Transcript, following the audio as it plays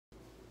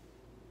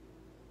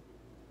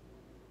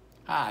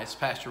Hi, it's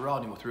Pastor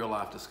Rodney with Real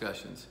Life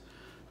Discussions.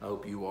 I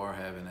hope you are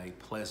having a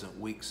pleasant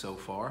week so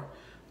far.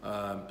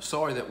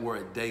 Sorry that we're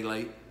a day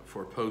late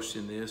for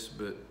posting this,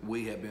 but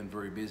we have been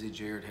very busy.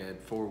 Jared had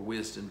 4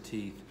 wisdom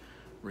teeth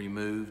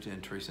removed,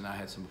 and Teresa and I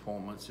had some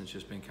appointments, and it's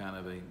just been kind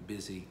of a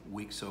busy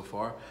week so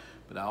far.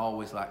 But I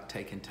always like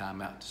taking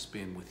time out to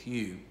spend with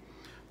you.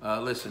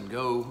 Listen,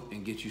 go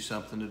and get you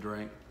something to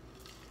drink.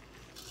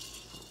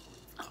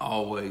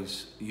 I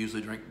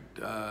usually drink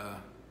a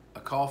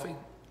coffee.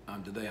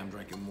 Today I'm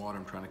drinking water.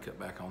 I'm trying to cut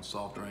back on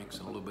soft drinks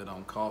and a little bit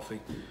on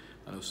coffee.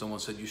 I know someone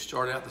said you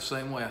start out the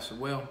same way. I said,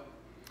 well,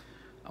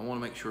 I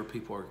want to make sure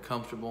people are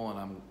comfortable, and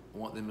I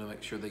want them to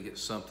make sure they get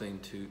something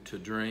to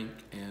drink.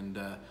 And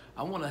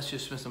I want us to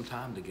just spend some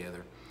time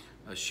together,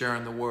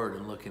 sharing the Word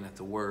and looking at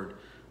the Word.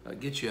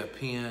 Get you a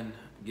pen,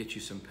 get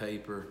you some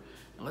paper,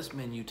 and let's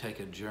you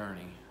take a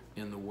journey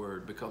in the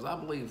Word, because I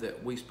believe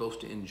that we're supposed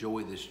to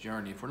enjoy this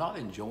journey. If we're not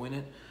enjoying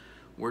it,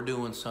 we're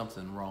doing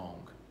something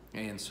wrong.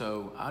 And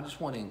so I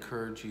just want to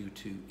encourage you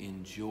to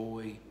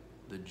enjoy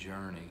the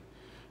journey.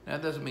 Now,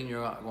 that doesn't mean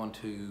you're not going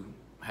to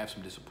have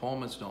some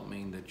disappointments. Don't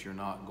mean that you're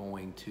not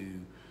going to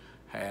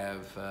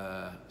have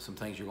some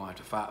things you're going to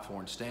have to fight for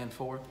and stand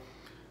for.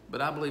 But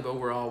I believe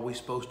overall we're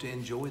supposed to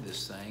enjoy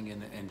this thing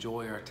and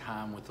enjoy our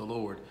time with the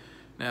Lord.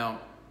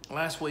 Now,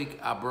 last week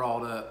I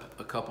brought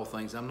up a couple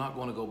things. I'm not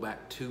going to go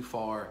back too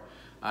far.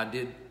 I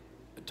did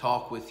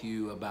talk with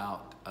you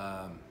about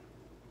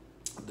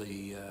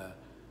the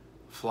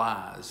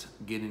flies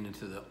getting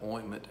into the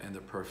ointment and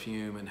the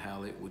perfume, and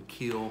how it would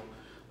kill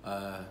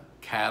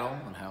cattle,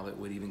 and how it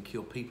would even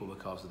kill people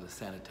because of the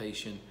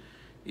sanitation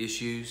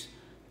issues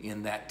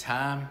in that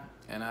time.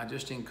 And I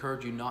just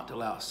encourage you not to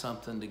allow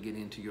something to get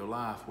into your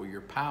life where your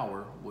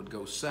power would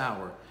go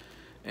sour.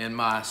 And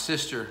my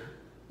sister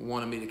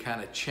wanted me to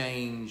kind of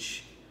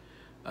change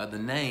the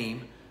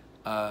name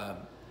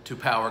to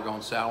Power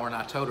Gone Sour, and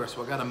I told her, I said,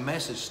 well, I got a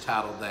message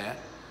titled that,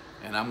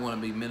 and I'm going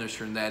to be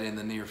ministering that in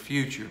the near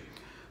future.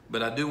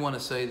 But I do want to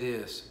say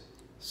this: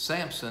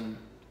 Samson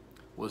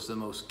was the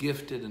most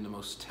gifted and the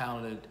most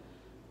talented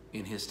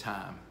in his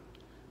time,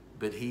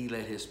 but he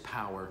let his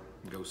power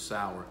go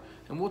sour.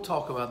 And we'll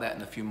talk about that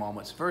in a few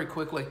moments. Very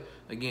quickly,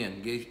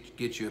 again,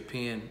 get you a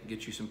pen,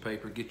 get you some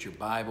paper, get your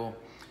Bible.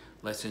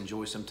 Let's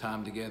enjoy some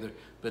time together.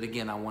 But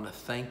again, I want to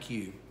thank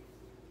you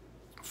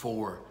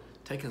for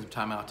taking some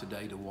time out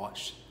today to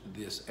watch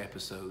this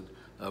episode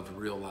of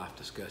Real Life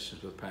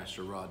Discussions with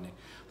Pastor Rodney.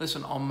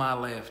 Listen, on my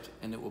left,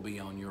 and it will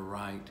be on your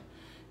right,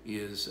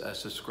 is a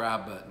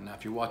subscribe button. Now,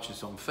 if you're watching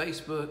this on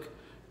Facebook,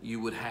 you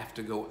would have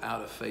to go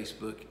out of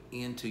Facebook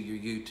into your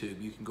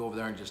YouTube. You can go over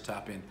there and just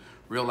type in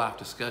Real Life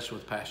Discussion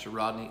with Pastor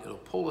Rodney. It'll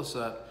pull us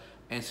up,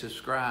 and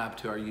subscribe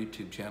to our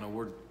YouTube channel.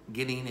 We're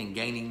getting and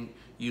gaining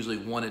usually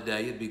 1 a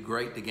day. It'd be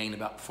great to gain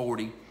about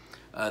 40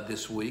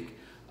 this week.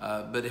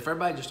 But if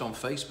everybody just on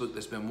Facebook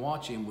that's been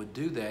watching would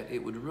do that,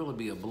 it would really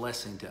be a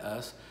blessing to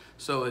us.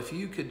 So if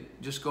you could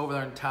just go over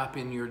there and type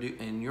in your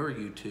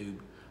YouTube,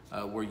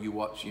 where you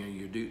watch your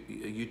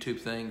YouTube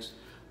things,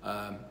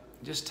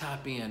 just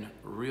type in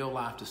Real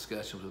Life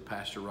Discussions with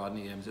Pastor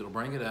Rodney Evans. It'll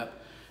bring it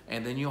up,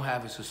 and then you'll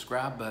have a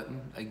subscribe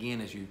button,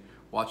 again, as you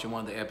watching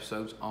one of the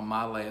episodes, on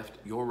my left,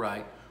 your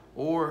right,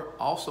 or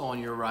also on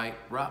your right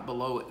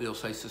below it, it'll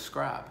say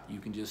subscribe. You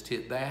can just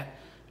hit that,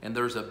 and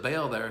there's a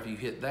bell there. If you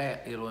hit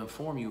that, it'll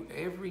inform you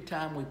every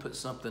time we put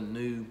something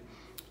new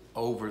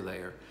over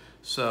there.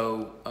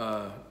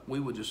 So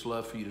we would just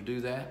love for you to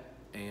do that,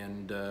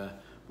 and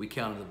we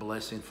count it a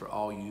blessing for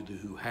all you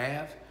who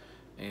have,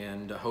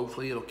 and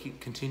hopefully it'll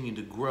continue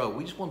to grow.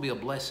 We just want to be a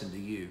blessing to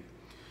you,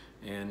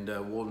 and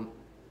we'll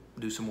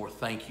do some more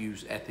thank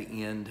yous at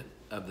the end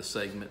of the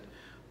segment.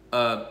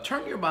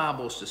 Turn your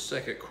Bibles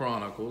to 2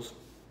 Chronicles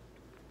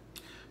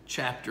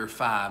chapter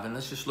 5, and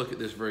let's just look at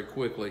this very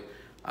quickly.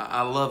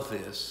 I love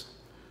this,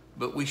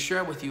 but we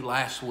shared with you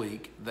last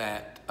week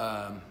that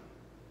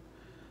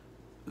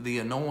the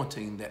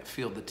anointing that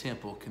filled the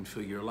temple can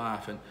fill your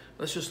life. And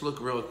let's just look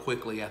real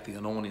quickly at the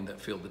anointing that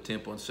filled the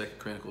temple in 2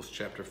 Chronicles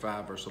chapter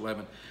 5, verse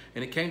 11.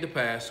 And it came to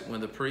pass, when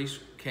the priests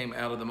came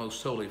out of the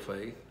most holy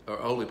place,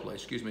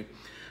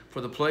 for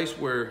the place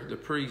where the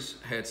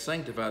priests had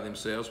sanctified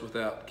themselves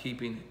without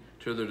keeping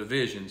to their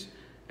divisions,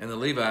 and the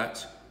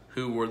Levites,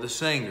 who were the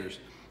singers.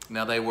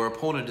 Now, they were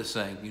appointed to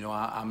sing. You know,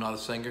 I'm not a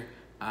singer.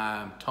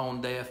 I'm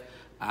tone deaf.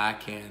 I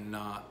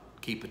cannot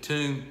keep a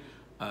tune.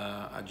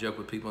 I joke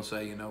with people and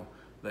say, you know,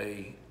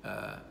 they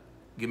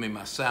give me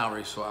my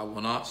salary, so I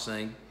will not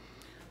sing.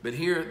 But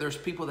here, there's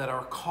people that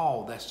are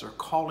called. That's their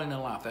calling in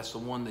life. That's the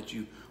one that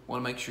you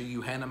want to make sure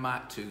you hand a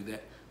mic to,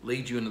 that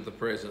leads you into the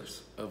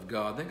presence of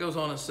God. Then it goes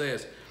on and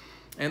says,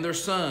 and their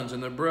sons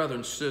and their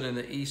brethren stood in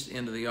the east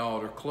end of the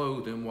altar,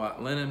 clothed in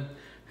white linen,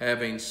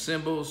 having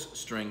cymbals,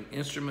 string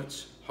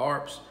instruments,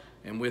 harps,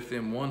 and with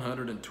them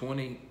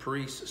 120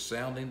 priests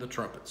sounding the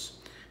trumpets.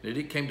 And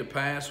it came to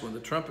pass, when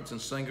the trumpets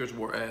and singers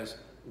were as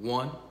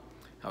one,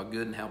 how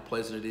good and how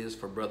pleasant it is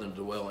for brethren to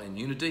dwell in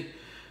unity,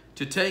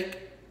 to take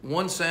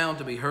one sound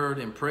to be heard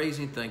in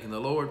praising, thanking the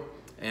Lord.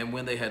 And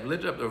when they had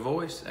lifted up their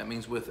voice, that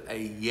means with a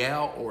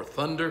yell or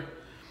thunder,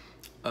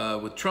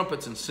 with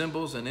trumpets and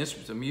cymbals and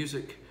instruments of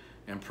music,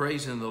 and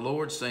praising the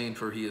Lord, saying,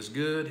 for he is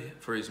good,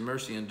 for his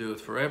mercy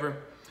endureth forever.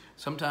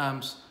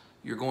 Sometimes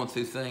you're going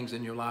through things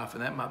in your life,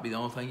 and that might be the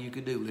only thing you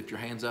could do. Lift your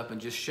hands up and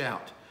just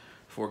shout,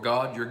 for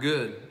God, you're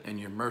good, and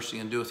your mercy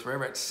endureth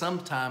forever.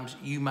 Sometimes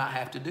you might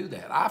have to do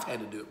that. I've had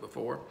to do it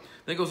before.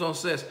 Then it goes on and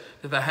says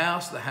that the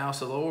house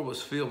of the Lord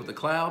was filled with the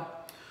cloud,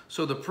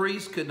 so the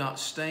priest could not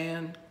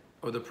stand,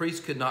 or the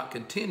priest could not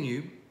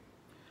continue,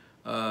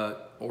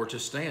 or to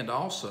stand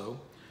also,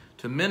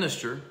 to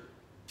minister,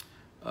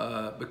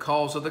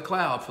 because of the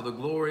cloud, for the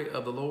glory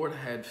of the Lord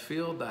had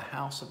filled the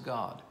house of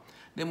God.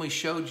 Then we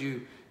showed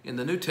you in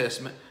the New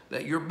Testament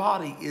that your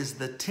body is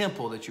the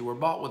temple, that you were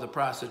bought with a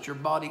price, that your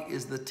body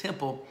is the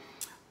temple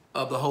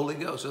of the Holy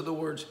Ghost. In other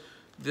words,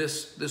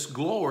 this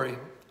glory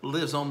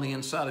lives on the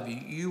inside of you.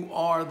 You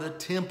are the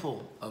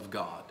temple of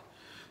God.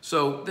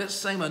 So that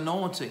same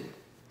anointing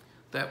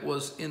that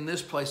was in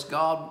this place,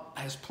 God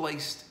has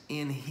placed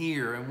in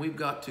here, and we've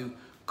got to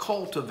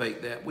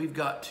cultivate that. We've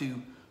got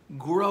to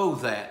grow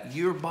that.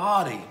 Your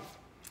body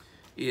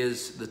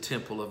is the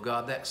temple of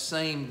God. That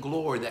same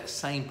glory, that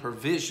same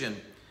provision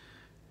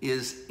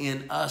is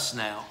in us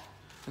now.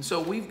 And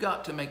so we've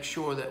got to make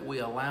sure that we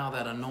allow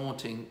that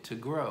anointing to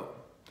grow.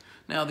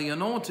 Now, the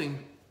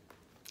anointing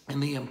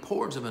and the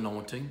importance of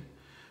anointing,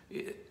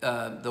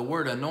 the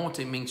word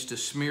anointing means to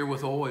smear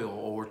with oil,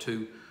 or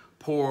to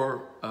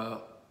pour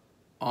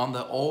on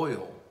the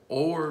oil,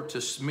 or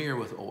to smear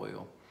with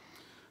oil.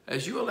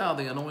 As you allow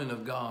the anointing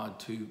of God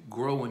to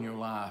grow in your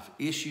life,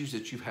 issues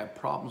that you've had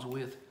problems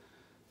with,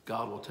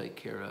 God will take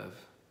care of.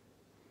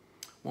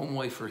 One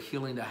way for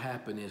healing to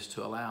happen is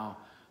to allow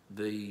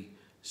the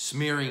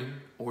smearing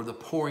or the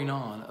pouring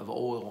on of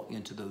oil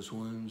into those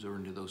wounds or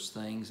into those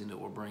things, and it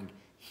will bring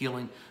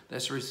healing.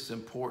 That's the reason it's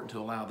important to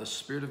allow the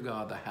Spirit of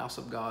God, the house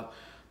of God,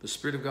 the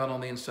Spirit of God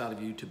on the inside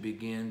of you to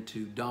begin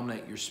to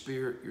dominate your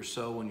spirit, your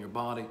soul, and your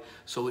body,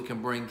 so it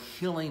can bring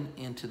healing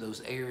into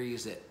those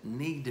areas that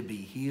need to be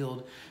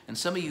healed. And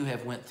some of you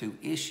have went through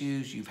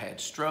issues, you've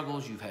had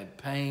struggles, you've had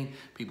pain,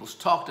 people's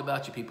talked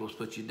about you, people's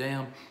put you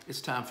down.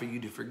 It's time for you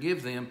to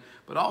forgive them,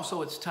 but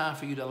also it's time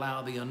for you to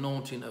allow the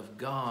anointing of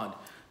God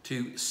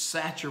to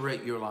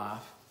saturate your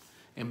life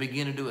and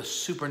begin to do a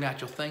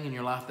supernatural thing in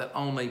your life that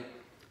only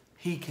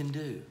He can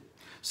do.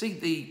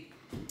 See,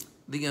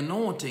 the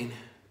anointing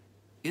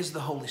is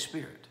the Holy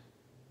Spirit.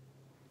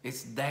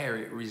 It's there.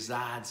 It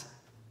resides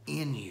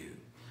in you.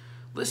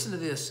 Listen to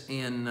this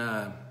in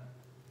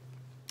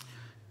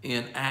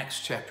Acts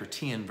chapter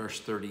 10,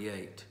 verse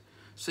 38.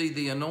 See,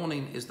 the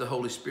anointing is the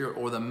Holy Spirit,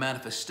 or the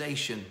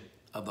manifestation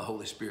of the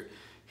Holy Spirit.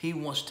 He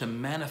wants to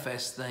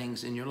manifest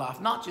things in your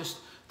life, not just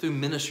through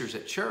ministers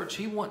at church.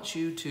 He wants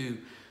you to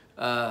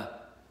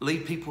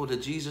lead people to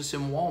Jesus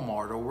in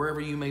Walmart, or wherever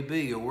you may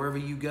be, or wherever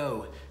you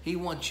go. He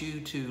wants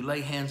you to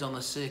lay hands on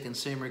the sick and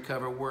see them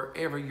recover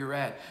wherever you're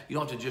at. You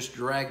don't have to just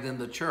drag them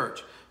to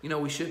church. You know,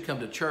 we should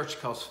come to church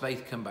because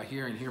faith comes by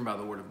hearing, hearing by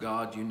the Word of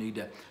God. You need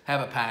to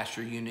have a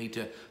pastor. You need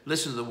to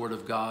listen to the Word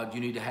of God.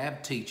 You need to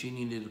have teaching.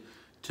 You need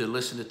to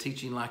listen to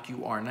teaching like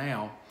you are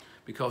now,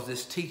 because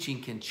this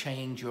teaching can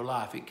change your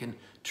life. It can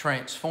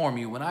transform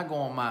you. When I go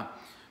on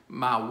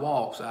my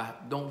walks, I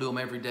don't do them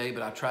every day,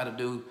 but I try to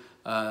do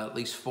at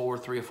least 3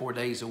 or 4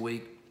 days a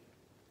week.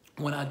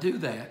 When I do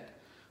that,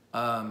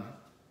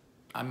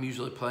 I'm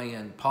usually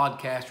playing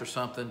podcast or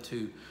something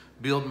to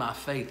build my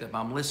faith. If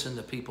I'm listening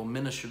to people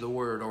minister the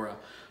word, or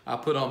I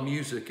put on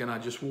music and I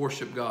just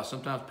worship God.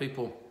 Sometimes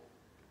people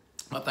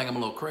might think I'm a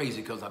little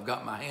crazy because I've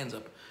got my hands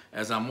up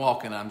as I'm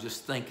walking. I'm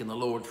just thanking the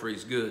Lord for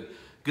His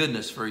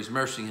goodness, for His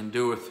mercy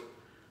endureth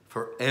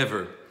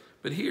forever.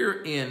 But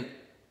here in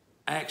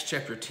Acts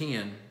chapter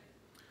 10,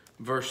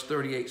 verse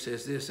 38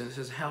 says this, and it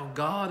says, how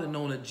God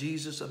anointed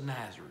Jesus of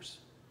Nazareth.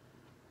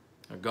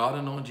 Now, God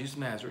anointed Jesus of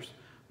Nazareth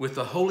with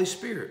the Holy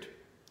Spirit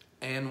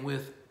and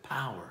with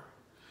power.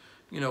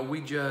 You know,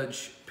 we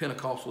judge,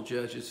 Pentecostal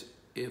judges,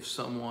 if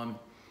someone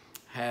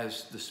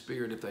has the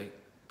Spirit, if they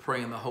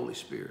pray in the Holy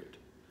Spirit.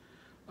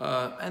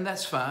 And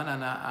that's fine,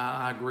 and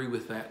I agree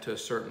with that to a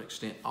certain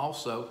extent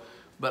also.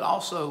 But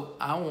also,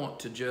 I want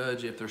to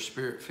judge if they're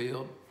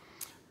Spirit-filled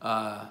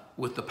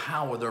with the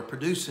power they're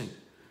producing.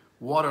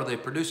 What are they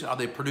producing? Are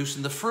they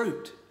producing the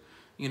fruit?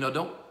 You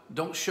know,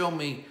 don't show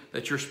me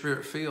that you're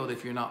Spirit-filled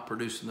if you're not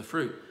producing the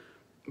fruit.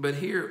 But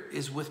here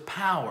is with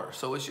power.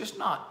 So it's just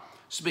not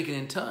speaking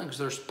in tongues.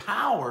 There's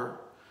power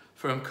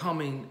from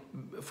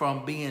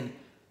being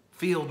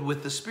filled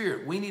with the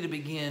Spirit. We need to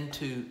begin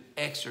to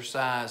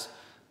exercise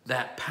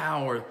that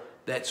power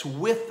that's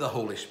with the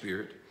Holy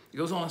Spirit. It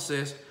goes on and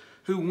says,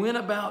 who went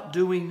about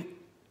doing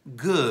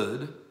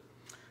good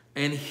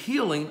and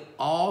healing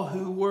all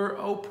who were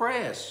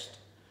oppressed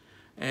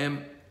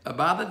and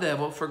by the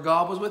devil, for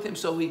God was with him.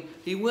 So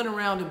he went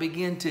around and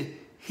began to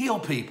heal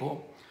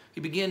people.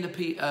 He began to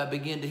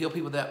heal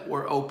people that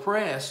were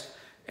oppressed.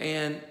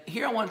 And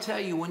here I want to tell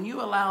you, when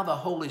you allow the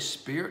Holy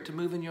Spirit to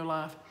move in your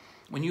life,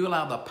 when you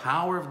allow the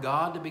power of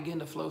God to begin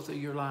to flow through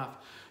your life,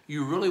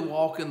 you really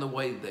walk in the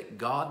way that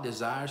God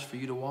desires for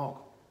you to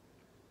walk.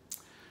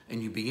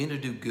 And you begin to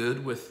do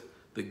good with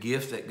the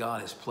gift that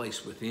God has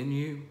placed within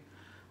you,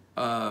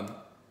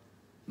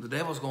 the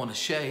devil's going to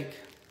shake.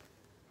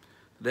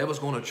 The devil's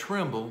going to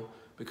tremble,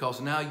 because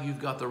now you've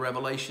got the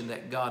revelation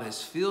that God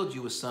has filled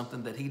you with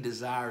something, that he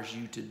desires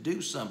you to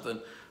do something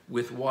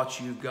with what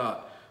you've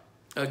got.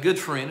 A good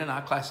friend, and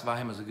I classify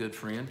him as a good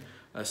friend,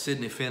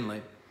 Sidney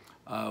Finley,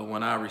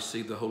 when I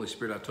received the Holy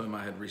Spirit, I told him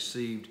I had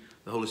received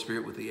the Holy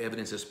Spirit with the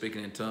evidence of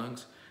speaking in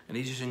tongues. And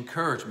he just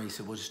encouraged me. He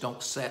said, well, just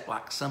don't sit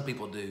like some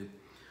people do.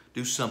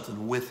 Do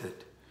something with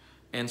it.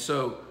 And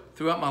so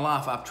throughout my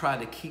life, I've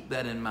tried to keep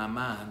that in my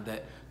mind,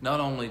 that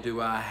not only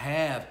do I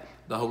have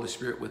the Holy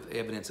Spirit with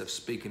evidence of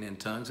speaking in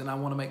tongues, and I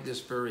want to make this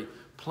very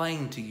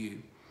plain to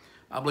you.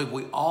 I believe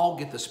we all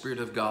get the Spirit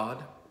of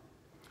God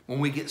when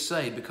we get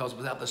saved, because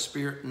without the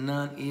Spirit,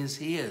 none is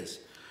his.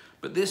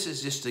 But this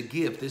is just a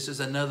gift. This is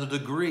another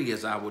degree,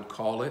 as I would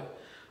call it.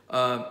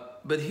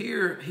 But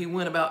here he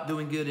went about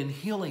doing good and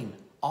healing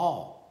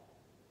all.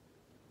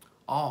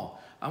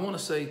 All. I want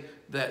to say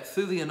that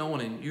through the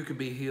anointing, you can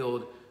be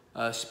healed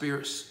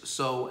spirit,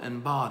 soul,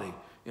 and body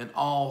in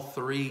all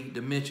three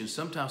dimensions.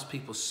 Sometimes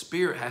people's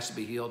spirit has to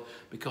be healed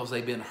because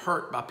they've been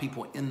hurt by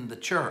people in the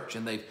church,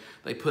 and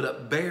they put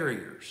up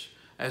barriers.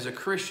 As a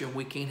Christian,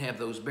 we can't have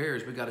those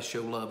barriers. We've got to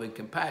show love and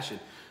compassion.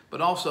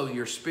 But also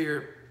your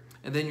spirit,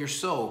 and then your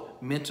soul,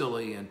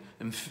 mentally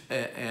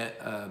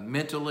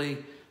mentally,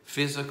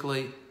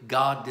 physically,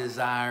 God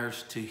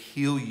desires to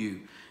heal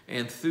you.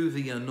 And through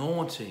the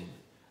anointing,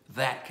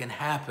 that can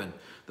happen.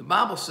 The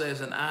Bible says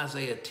in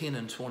Isaiah 10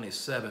 and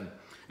 27, and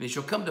it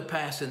shall come to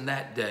pass in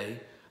that day,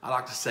 I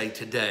like to say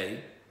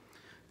today,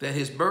 that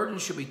his burden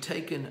shall be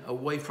taken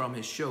away from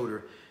his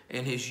shoulder,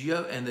 and his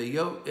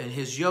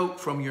yoke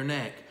from your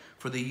neck.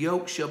 For the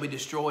yoke shall be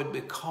destroyed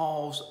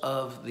because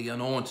of the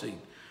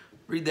anointing.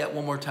 Read that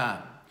one more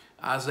time.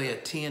 Isaiah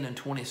 10 and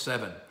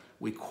 27.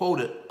 We quote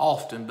it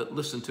often, but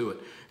listen to it.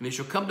 And it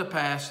shall come to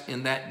pass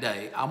in that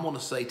day, I'm going to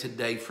say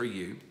today for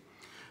you,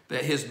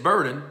 that his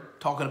burden,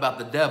 talking about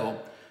the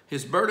devil,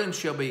 his burden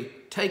shall be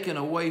taken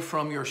away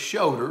from your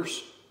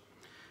shoulders,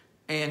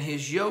 and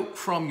his yoke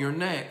from your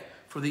neck.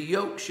 For the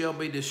yoke shall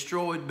be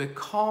destroyed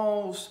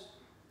because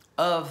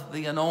of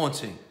the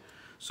anointing.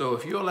 So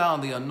if you allow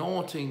the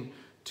anointing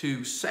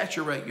to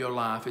saturate your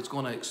life, it's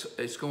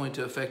going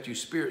to affect you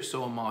spirit,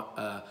 soul,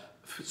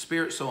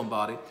 and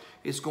body.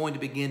 It's going to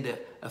begin to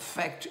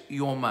affect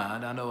your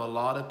mind. I know a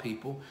lot of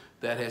people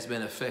that has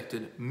been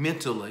affected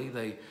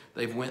mentally.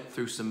 They've went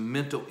through some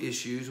mental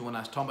issues. When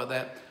I talk about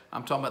that,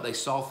 I'm talking about they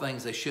saw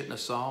things they shouldn't have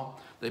saw.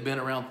 They've been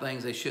around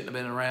things they shouldn't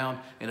have been around,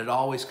 and it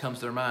always comes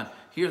to their mind.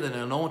 Here, the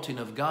anointing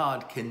of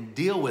God can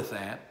deal with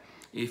that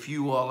if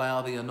you will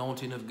allow the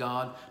anointing of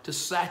God to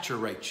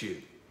saturate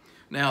you.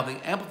 Now, the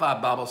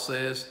Amplified Bible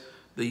says,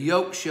 the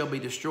yoke shall be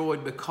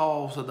destroyed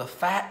because of the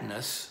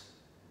fatness,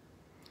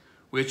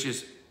 which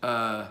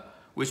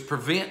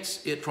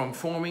prevents it from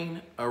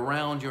forming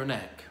around your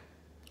neck.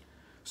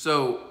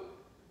 So,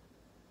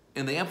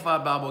 in the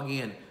Amplified Bible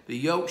again, the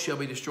yoke shall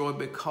be destroyed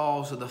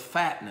because of the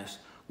fatness,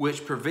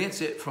 which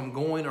prevents it from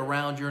going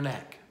around your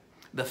neck.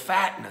 The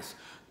fatness.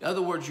 In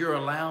other words, you're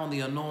allowing the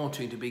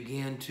anointing to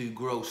begin to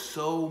grow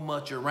so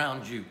much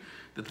around you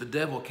that the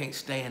devil can't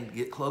stand to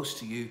get close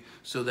to you.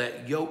 So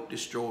that yoke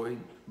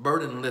destroying,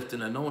 burden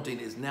lifting anointing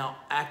is now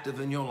active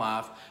in your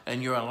life,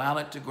 and you're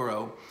allowing it to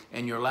grow,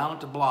 and you're allowing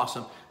it to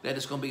blossom. That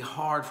it's going to be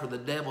hard for the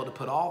devil to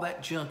put all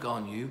that junk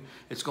on you.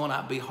 It's going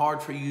to be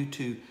hard for you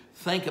to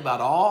think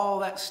about all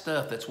that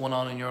stuff that's went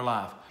on in your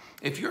life.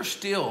 If you're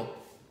still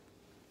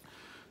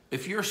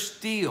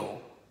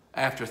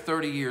after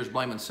 30 years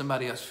blaming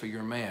somebody else for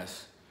your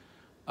mess,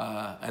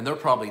 and they're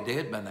probably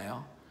dead by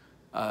now,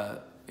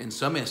 in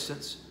some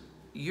instance,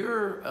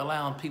 you're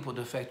allowing people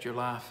to affect your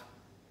life.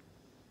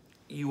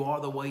 You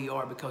are the way you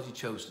are because you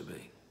chose to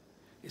be.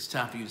 It's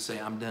time for you to say,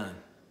 I'm done.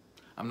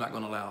 I'm not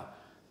going to allow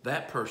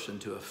that person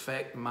to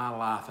affect my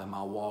life and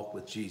my walk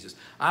with Jesus.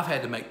 I've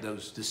had to make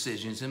those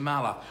decisions in my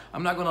life.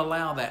 I'm not going to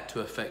allow that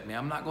to affect me.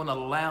 I'm not going to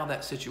allow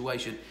that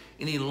situation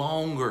any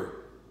longer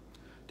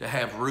to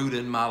have root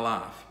in my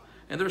life.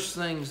 And there's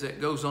things that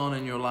goes on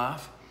in your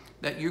life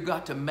that you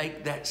got to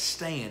make that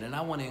stand. And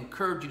I want to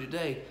encourage you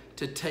today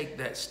to take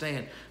that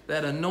stand.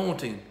 That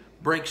anointing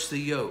breaks the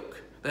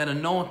yoke. That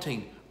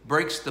anointing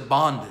breaks the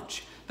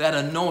bondage. That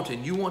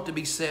anointing, you want to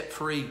be set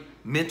free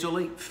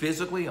mentally,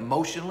 physically,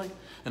 emotionally,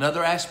 and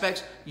other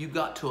aspects, you've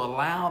got to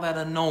allow that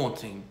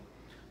anointing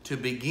to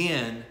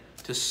begin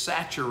to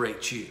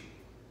saturate you.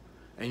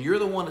 And you're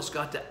the one that's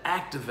got to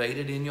activate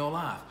it in your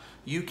life.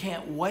 You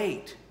can't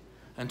wait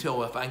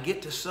until if I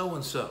get to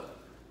so-and-so,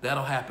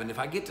 that'll happen. If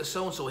I get to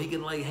so-and-so, he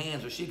can lay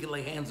hands or she can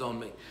lay hands on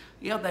me.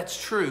 Yeah, that's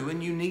true,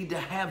 and you need to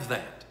have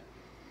that.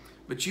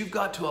 But you've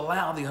got to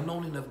allow the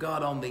anointing of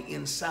God on the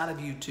inside of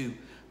you to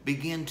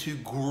begin to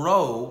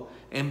grow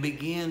and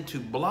begin to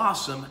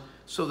blossom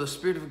so the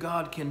Spirit of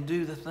God can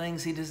do the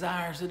things he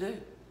desires to do.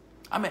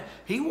 I mean,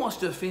 he wants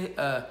to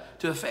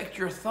affect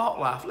your thought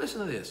life.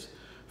 Listen to this.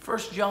 1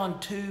 John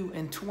 2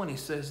 and 20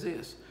 says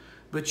this,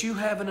 but you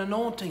have an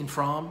anointing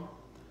from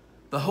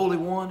the Holy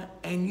One,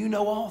 and you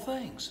know all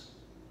things.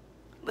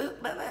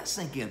 Let that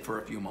sink in for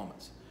a few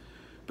moments.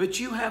 But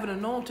you have an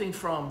anointing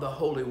from the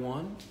Holy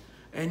One,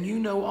 and you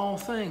know all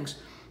things.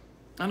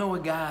 I know a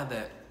guy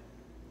that,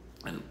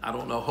 and I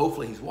don't know,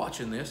 hopefully he's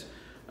watching this,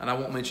 and I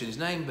won't mention his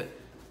name,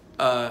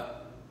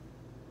 but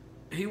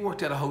he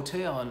worked at a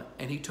hotel,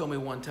 and he told me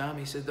one time,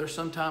 he said, there's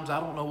sometimes I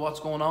don't know what's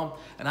going on,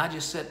 and I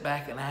just sit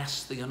back and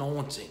ask the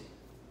anointing.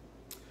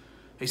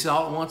 He said,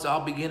 all at once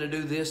I'll begin to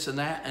do this and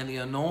that, and the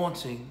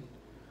anointing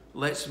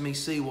lets me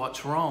see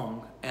what's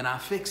wrong, and I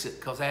fix it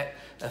because that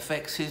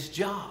affects his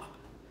job.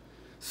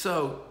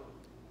 So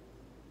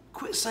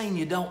quit saying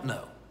you don't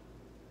know.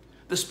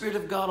 The Spirit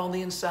of God on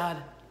the inside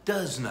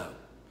does know.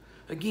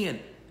 Again,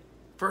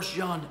 1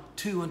 John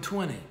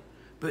 2:20,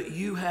 but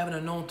you have an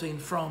anointing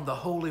from the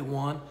Holy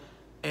One,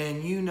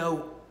 and you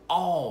know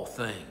all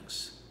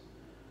things.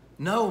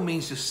 Know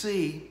means to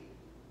see,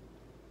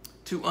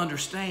 to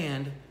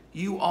understand.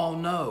 You all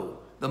know.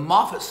 The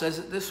Moffat says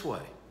it this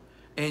way,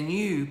 and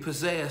you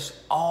possess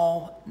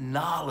all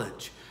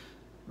knowledge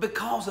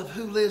because of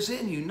who lives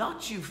in you.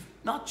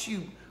 Not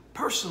you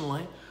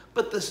personally,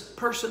 but this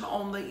person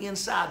on the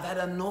inside, that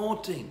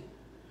anointing.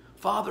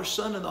 Father,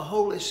 Son, and the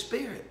Holy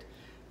Spirit.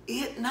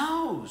 It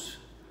knows.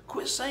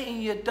 Quit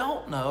saying you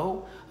don't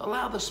know.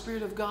 Allow the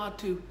Spirit of God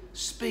to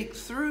speak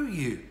through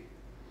you.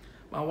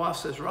 My wife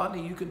says,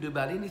 Rodney, you can do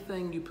about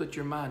anything you put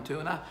your mind to.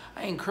 And I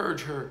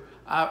encourage her.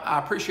 I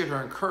appreciate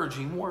her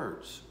encouraging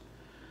words.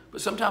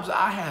 But sometimes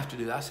I have to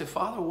do that. I say,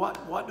 Father,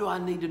 what do I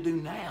need to do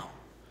now?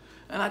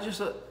 And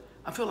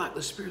I feel like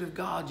the Spirit of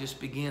God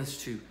just begins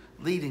to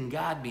lead and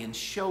guide me and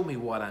show me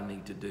what I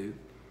need to do.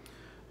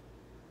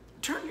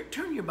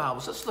 Turn your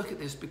Bibles. Let's look at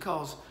this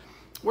because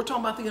we're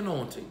talking about the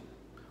anointing.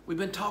 We've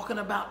been talking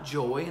about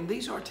joy, and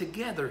these are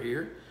together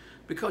here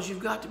because you've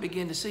got to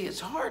begin to see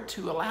it's hard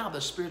to allow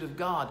the Spirit of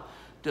God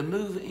to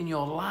move in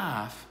your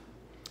life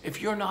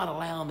if you're not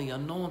allowing the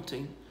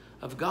anointing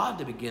of God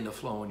to begin to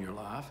flow in your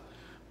life.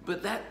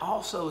 But that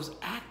also is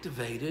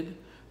activated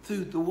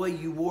through the way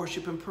you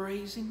worship and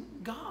praising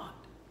God.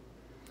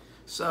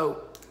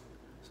 So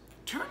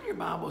turn your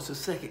Bibles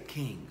to 2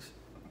 Kings.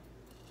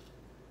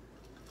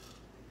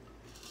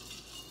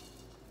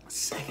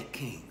 2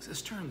 Kings.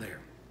 Let's turn there.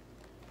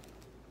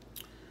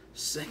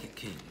 2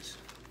 Kings.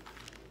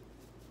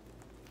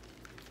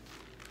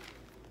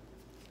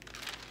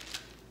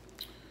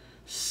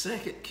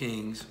 Second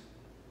Kings.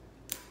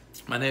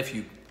 My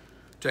nephew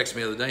texted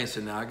me the other day and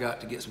said, now I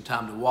got to get some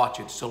time to watch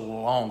it. It's a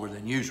little longer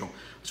than usual.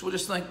 So we'll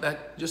just think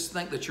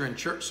that you're in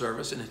church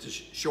service, and it's a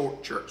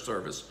short church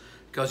service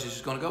because it's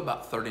just going to go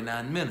about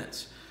 39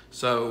 minutes.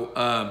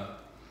 So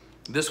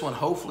this one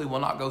hopefully will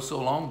not go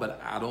so long,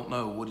 but I don't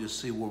know. We'll just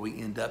see where we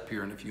end up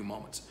here in a few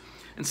moments.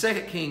 In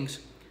 2 Kings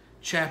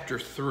chapter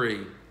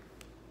 3,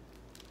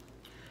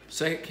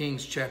 2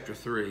 Kings chapter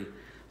 3,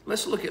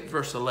 let's look at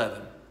verse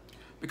 11.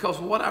 Because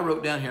what I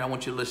wrote down here, I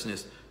want you to listen to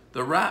this.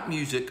 The right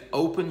music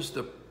opens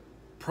the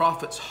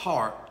prophet's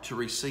heart to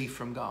receive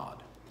from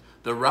God.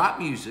 The right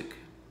music,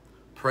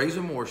 praise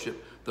and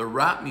worship, the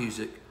right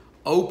music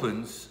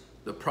opens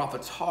the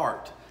prophet's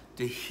heart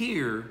to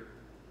hear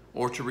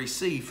or to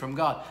receive from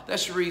God.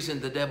 That's the reason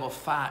the devil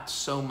fights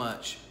so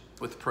much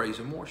with praise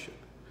and worship.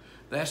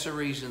 That's the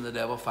reason the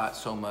devil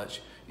fights so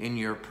much in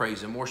your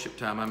praise and worship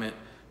time. I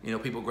mean,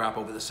 people gripe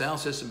over the sound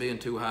system being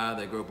too high.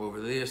 They gripe over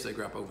this. They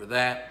gripe over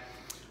that.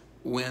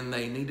 When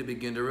they need to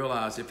begin to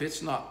realize if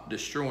it's not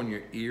destroying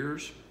your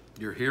ears,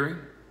 your hearing,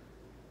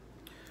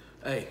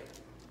 hey,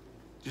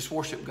 just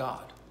worship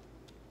God.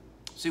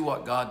 See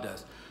what God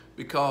does.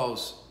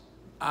 Because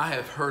I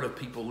have heard of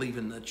people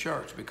leaving the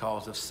church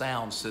because of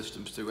sound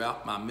systems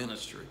throughout my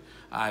ministry.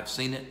 I've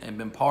seen it and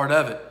been part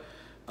of it.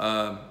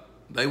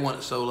 They want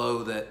it so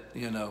low that,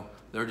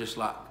 they're just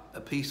like a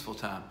peaceful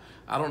time.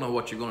 I don't know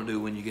what you're going to do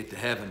when you get to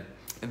heaven.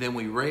 And then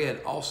we read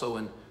also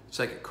in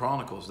 2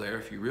 Chronicles there,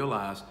 if you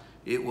realize,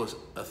 it was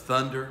a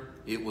thunder,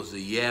 it was a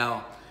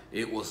yell,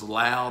 it was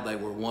loud. They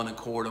were one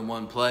accord in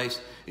one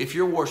place. If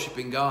you're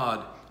worshiping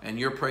God and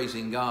you're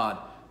praising God,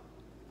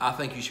 I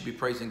think you should be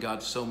praising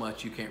God so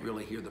much you can't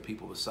really hear the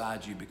people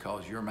beside you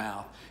because your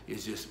mouth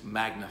is just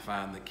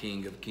magnifying the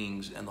King of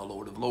Kings and the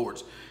Lord of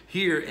Lords.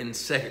 Here in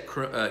 2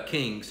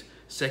 Kings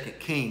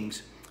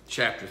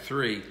chapter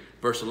 3,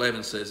 verse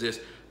 11 says this,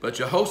 but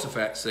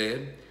Jehoshaphat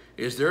said,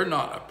 is there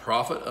not a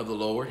prophet of the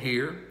Lord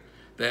here,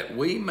 that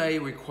we may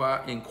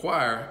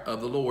inquire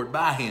of the Lord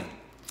by him?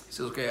 He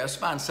says, okay, let's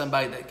find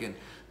somebody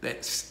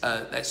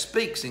that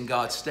speaks in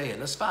God's stead.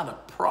 Let's find a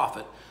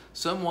prophet,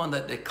 someone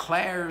that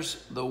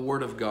declares the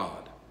word of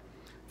God.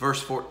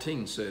 Verse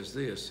 14 says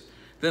this,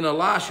 then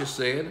Elisha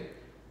said,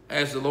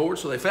 as the Lord,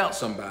 so they found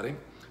somebody.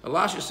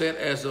 Elisha said,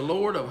 as the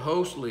Lord of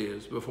hosts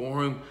lives, before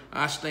whom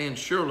I stand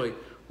surely,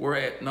 were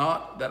it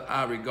not that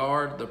I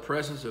regard the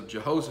presence of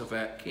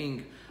Jehoshaphat,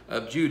 king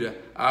of Judah,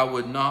 I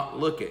would not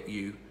look at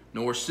you,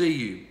 nor see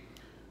you.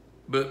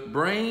 But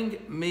bring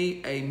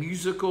me a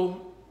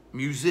musician.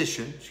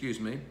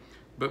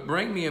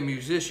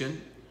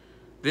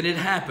 Then it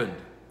happened,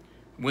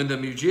 when the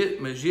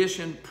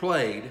musician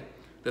played,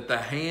 that the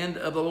hand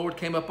of the Lord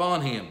came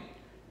upon him.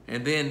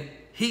 And then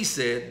he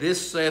said,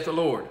 this saith the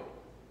Lord,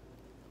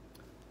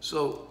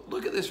 So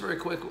look at this very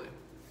quickly.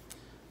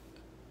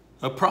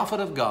 A prophet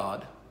of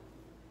God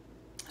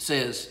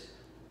says,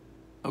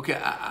 okay,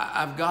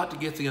 I've got to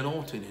get the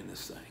anointing in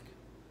this thing.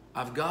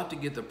 I've got to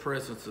get the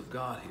presence of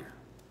God here.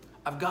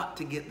 I've got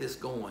to get this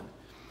going.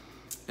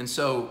 And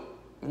so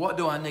what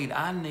do I need?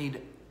 I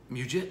need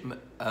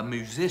a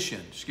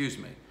musician,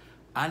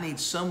 I need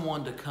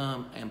someone to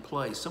come and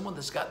play, someone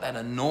that's got that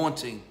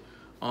anointing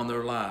on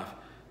their life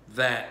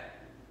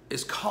that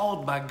is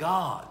called by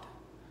God.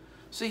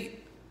 See,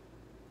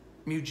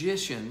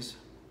 musicians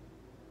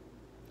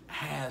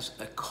has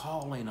a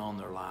calling on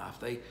their life.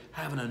 They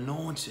have an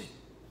anointing,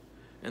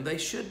 and they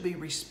should be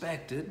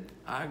respected.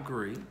 I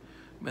agree.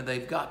 But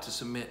they've got to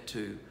submit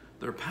to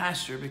their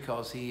pastor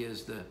because he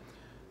is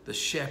the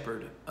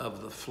shepherd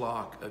of the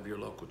flock of your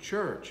local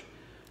church.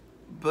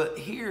 But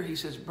here he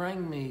says,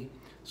 bring me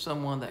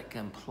someone that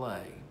can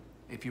play.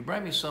 If you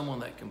bring me someone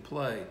that can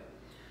play,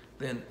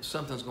 then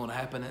something's going to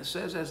happen. It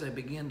says as they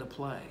begin to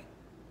play,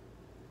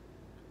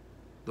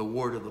 the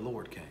word of the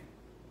Lord came.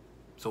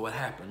 So what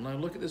happened? Now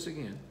look at this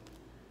again.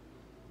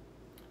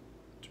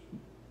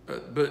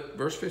 But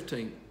verse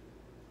 15,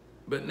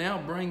 but now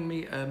bring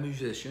me a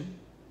musician.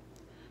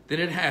 Then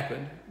it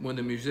happened when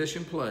the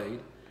musician played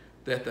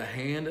that the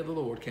hand of the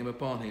Lord came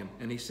upon him.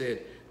 And he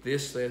said,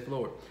 this saith the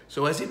Lord.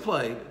 So as he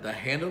played, the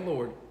hand of the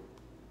Lord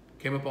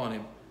came upon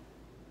him.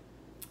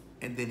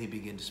 And then he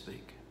began to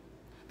speak.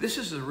 This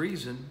is the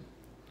reason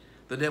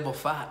the devil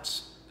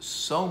fights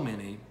so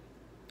many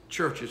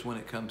churches when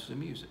it comes to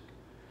music.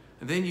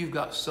 And then you've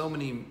got so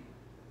many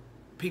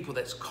people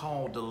that's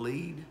called to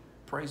lead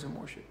praise and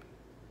worship.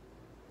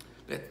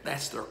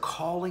 That's their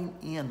calling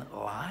in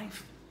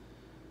life.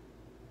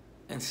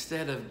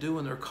 Instead of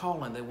doing their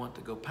calling, they want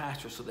to go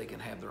pastor so they can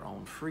have their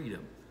own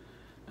freedom.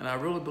 And I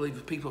really believe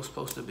that people are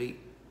supposed to be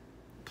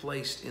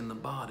placed in the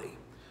body,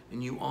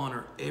 and you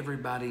honor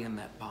everybody in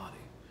that body.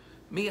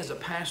 Me as a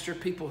pastor,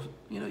 people,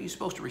 you're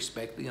supposed to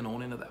respect the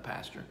anointing of that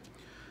pastor,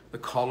 the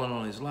calling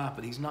on his life,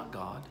 but he's not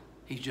God.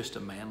 He's just a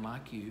man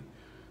like you.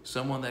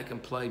 Someone that can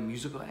play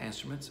musical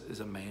instruments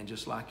is a man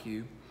just like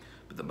you.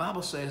 But the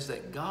Bible says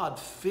that God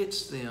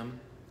fits them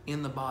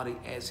in the body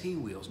as he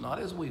wills, not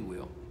as we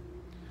will.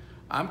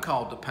 I'm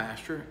called to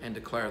pastor and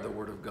declare the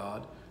word of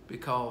God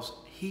because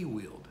he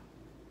willed,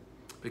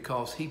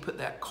 because he put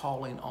that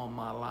calling on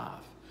my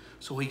life.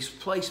 So he's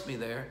placed me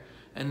there.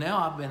 And now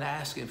I've been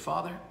asking,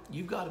 Father,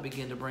 you've got to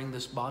begin to bring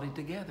this body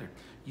together.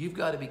 You've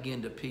got to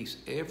begin to piece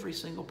every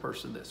single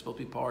person that's supposed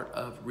to be part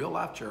of real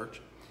life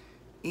church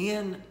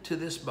into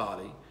this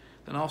body.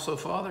 Then also,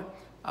 Father,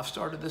 I've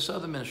started this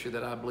other ministry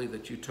that I believe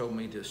that you told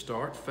me to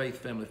start, Faith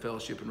Family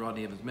Fellowship and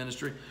Rodney Evans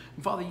Ministry.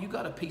 And Father, you've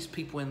got to piece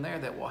people in there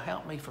that will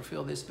help me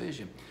fulfill this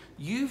vision.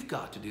 You've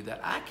got to do that.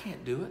 I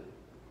can't do it.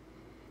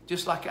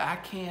 Just like I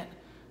can't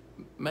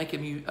make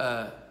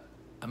a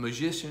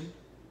musician,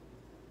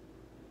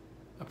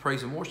 a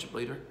praise and worship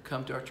leader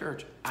come to our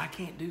church. I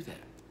can't do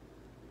that.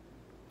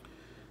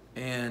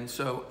 And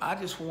so I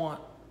just want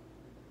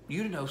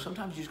you to know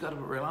sometimes you just got to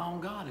rely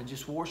on God and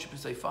just worship and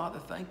say, Father,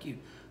 thank you.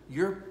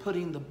 You're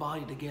putting the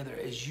body together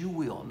as you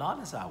will, not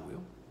as I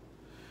will.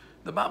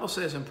 The Bible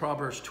says in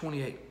Proverbs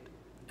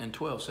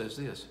 28:12 says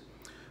this,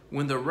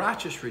 when the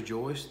righteous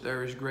rejoice,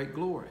 there is great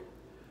glory.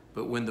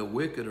 But when the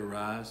wicked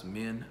arise,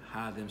 men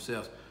hide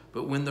themselves.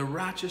 But when the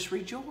righteous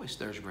rejoice,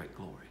 there's great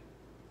glory.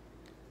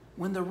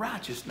 When the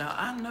righteous, now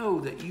I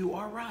know that you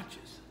are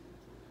righteous.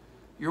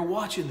 You're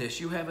watching this.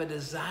 You have a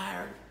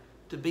desire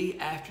to be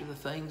after the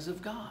things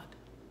of God.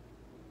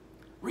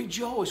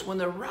 Rejoice. When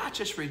the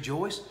righteous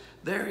rejoice,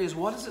 there is,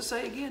 what does it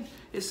say again?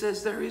 It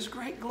says there is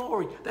great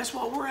glory. That's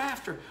what we're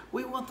after.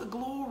 We want the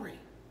glory.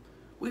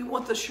 We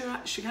want the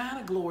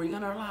Shekinah glory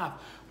in our life.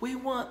 We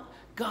want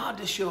God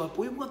to show up.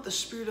 We want the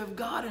Spirit of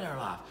God in our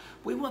life.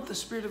 We want the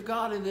Spirit of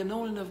God and the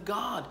anointing of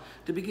God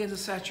to begin to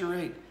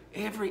saturate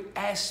every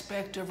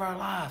aspect of our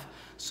life.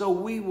 So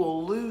we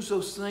will lose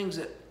those things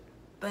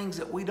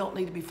that we don't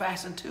need to be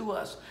fastened to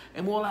us.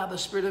 And we'll allow the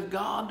Spirit of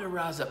God to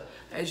rise up.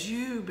 As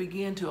you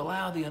begin to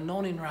allow the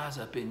anointing rise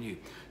up in you,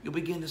 you'll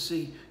begin to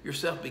see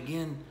yourself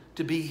begin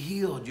to be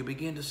healed. You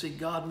begin to see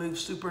God move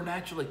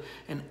supernaturally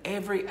in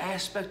every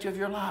aspect of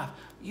your life.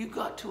 You've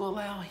got to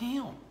allow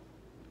Him.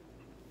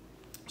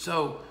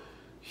 So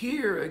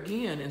here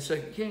again in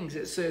 2 Kings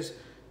it says,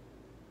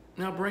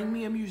 now bring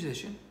me a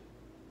musician.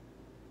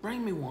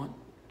 Bring me one.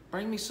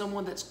 Bring me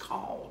someone that's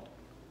called,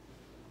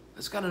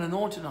 that's got an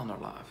anointing on their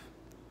life.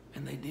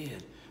 And they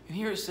did. And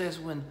here it says,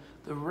 when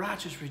the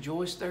righteous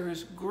rejoice, there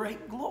is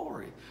great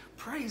glory.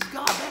 Praise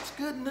God. That's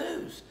good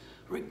news.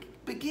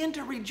 Begin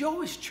to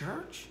rejoice,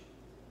 church.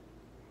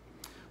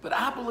 But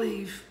I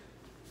believe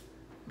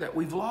that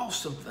we've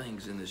lost some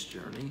things in this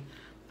journey.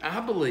 I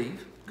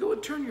believe, go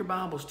and turn your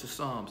Bibles to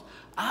Psalms.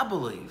 I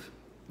believe,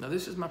 now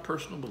this is my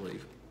personal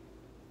belief,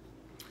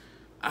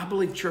 I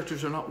believe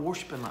churches are not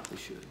worshiping like they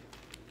should.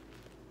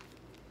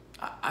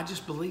 I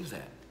just believe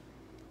that.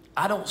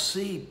 I don't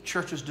see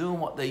churches doing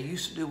what they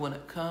used to do when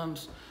it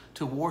comes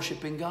to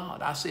worshiping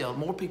God. I see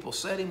more people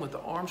sitting with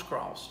their arms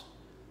crossed,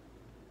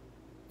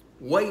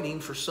 waiting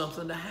for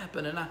something to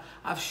happen. And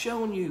I've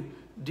shown you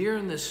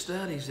during the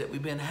studies that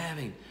we've been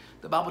having,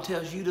 the Bible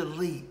tells you to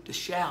leap, to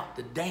shout,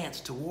 to dance,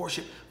 to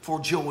worship for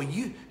joy.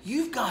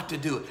 You've got to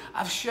do it.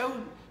 I've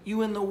showed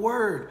you in the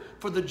Word,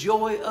 for the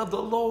joy of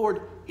the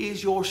Lord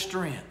is your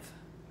strength.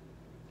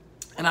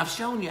 And I've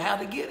shown you how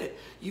to get it.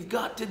 You've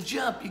got to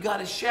jump. You've got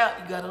to shout.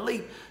 You've got to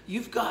leap.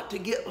 You've got to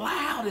get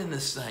loud in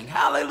this thing.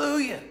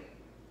 Hallelujah.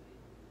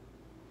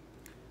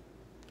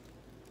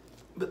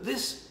 But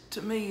this,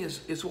 to me,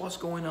 is what's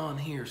going on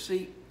here.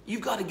 See,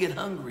 you've got to get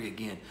hungry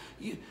again.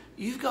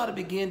 You've got to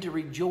begin to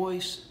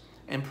rejoice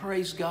and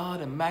praise God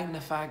and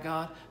magnify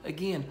God.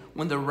 Again,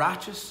 when the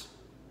righteous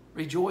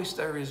rejoice,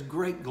 there is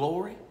great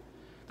glory.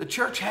 The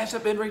church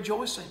hasn't been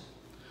rejoicing.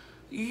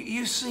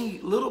 You see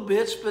little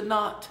bits, but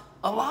not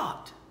a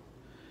lot.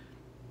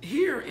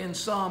 Here in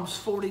Psalms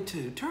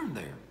 42, turn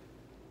there.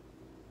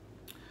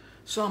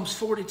 Psalms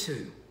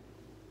 42,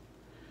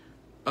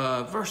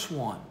 verse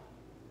 1. It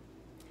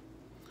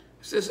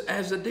says,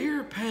 as the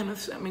deer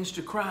panteth, that means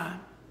to cry,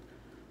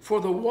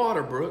 for the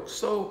water brook,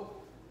 so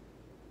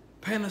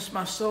panteth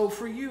my soul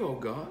for you, O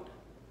God.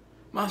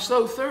 My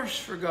soul thirsts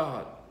for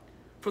God,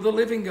 for the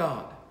living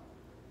God.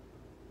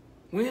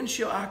 When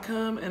shall I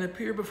come and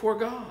appear before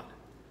God?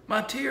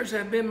 My tears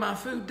have been my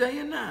food day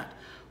and night,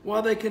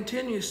 while they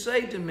continue to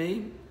say to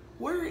me,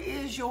 where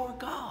is your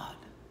God?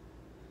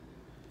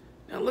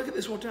 Now look at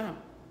this one time.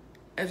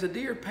 As a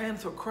deer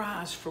panteth or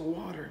cries for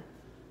water,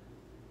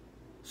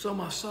 so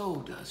my soul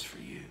does for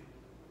you.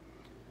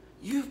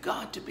 You've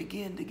got to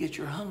begin to get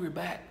your hunger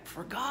back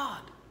for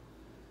God.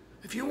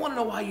 If you want to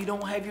know why you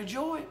don't have your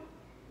joy,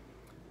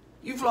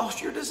 you've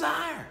lost your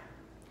desire.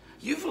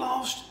 You've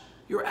lost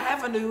your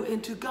avenue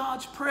into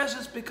God's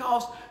presence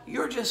because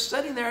you're just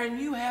sitting there and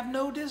you have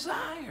no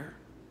desire.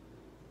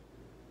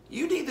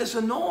 You need this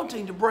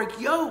anointing to break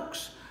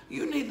yokes.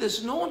 You need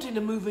this anointing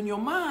to move in your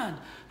mind.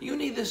 You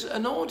need this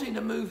anointing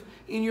to move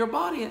in your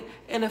body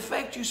and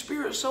affect your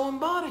spirit, soul, and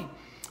body.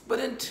 But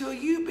until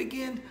you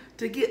begin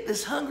to get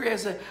this hungry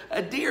as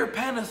a deer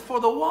panteth for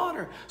the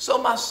water,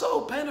 so my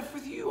soul panteth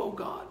with you, O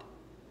God.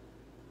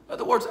 In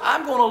other words,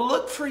 I'm going to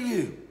look for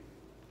you.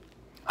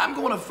 I'm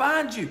going to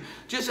find you.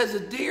 Just as a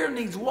deer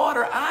needs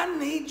water, I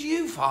need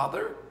you,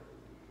 Father.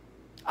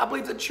 I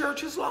believe the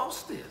church has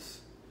lost this.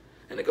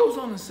 And it goes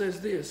on and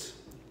says this.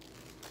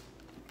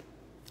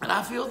 And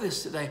I feel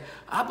this today.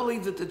 I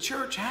believe that the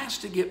church has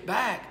to get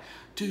back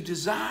to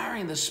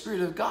desiring the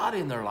Spirit of God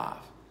in their life.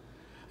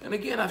 And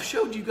again, I've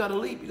showed you got to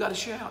leap, you got to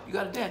shout, you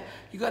got to dance,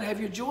 you got to have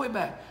your joy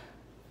back.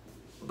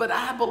 But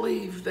I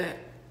believe that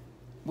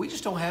we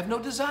just don't have no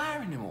desire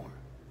anymore.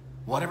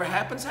 Whatever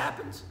happens,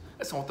 happens.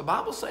 That's not what the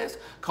Bible says.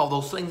 Call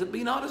those things that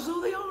be not as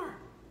though they are.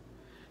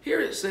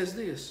 Here it says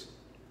this.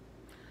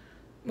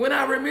 When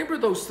I remember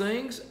those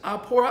things, I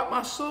pour out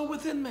my soul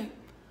within me.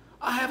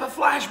 I have a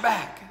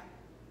flashback.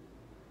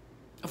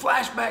 A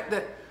flashback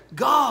that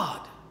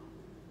God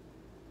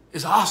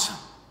is awesome.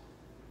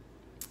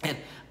 And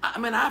I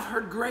mean, I've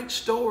heard great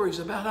stories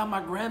about how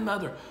my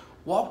grandmother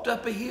walked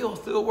up a hill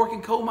through a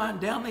working coal mine,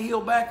 down the hill,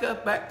 back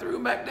up, back through,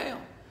 and back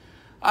down.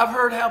 I've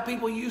heard how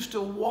people used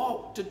to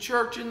walk to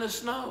church in the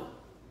snow.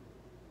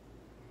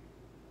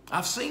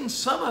 I've seen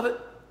some of it,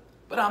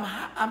 but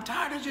I'm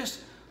tired of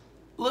just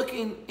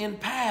looking in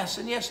past.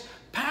 And yes,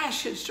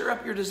 past should stir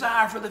up your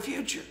desire for the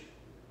future.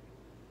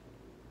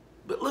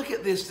 But look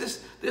at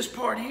this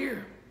part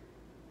here.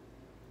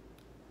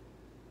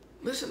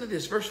 Listen to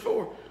this, verse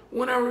 4.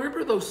 When I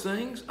remember those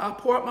things, I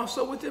pour out my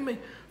soul within me.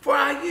 For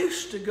I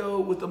used to go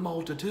with the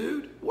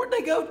multitude. Where'd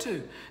they go to?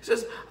 It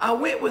says, I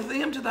went with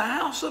them to the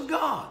house of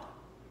God.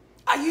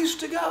 I used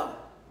to go.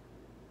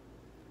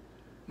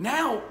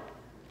 Now,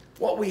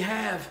 what we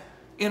have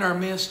in our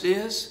midst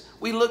is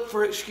we look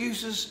for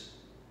excuses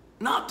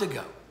not to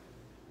go.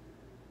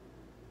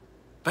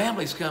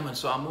 Family's coming,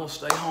 so I'm going to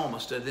stay home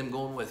instead of them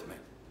going with me.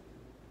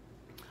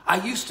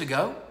 I used to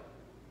go.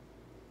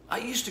 I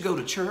used to go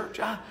to church.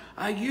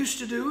 I used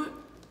to do it.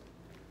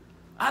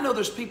 I know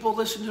there's people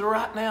listening to it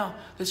right now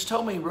that's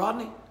told me,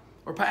 Rodney,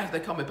 or Pastor,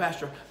 they call me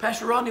Pastor.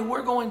 Pastor Rodney,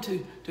 we're going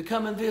to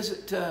come and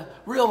visit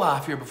Real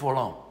Life here before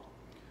long.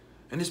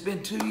 And it's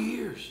been 2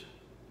 years.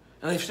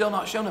 And they've still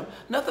not shown up.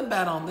 Nothing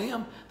bad on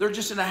them. They're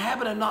just in a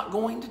habit of not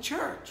going to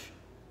church.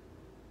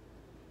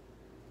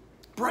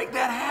 Break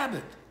that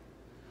habit.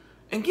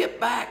 And get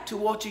back to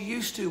what you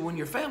used to when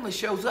your family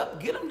shows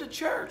up. Get them to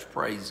church,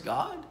 praise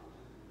God.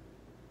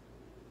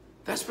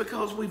 That's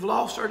because we've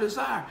lost our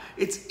desire.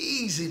 It's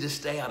easy to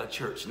stay out of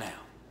church now.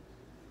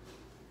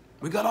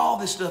 We got all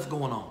this stuff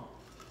going on.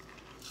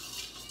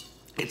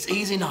 It's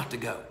easy not to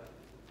go.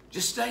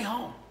 Just stay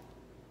home.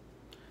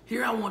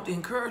 Here I want to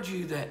encourage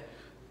you that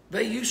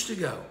they used to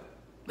go.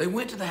 They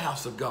went to the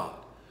house of God.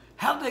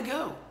 How did they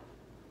go?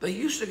 They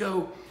used to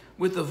go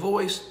with the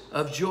voice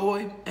of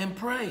joy and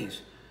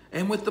praise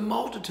and with the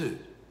multitude.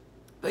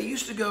 They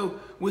used to go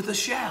with a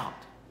shout.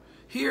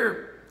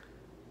 Here,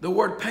 the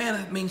word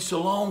panteth means to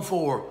long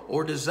for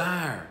or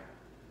desire,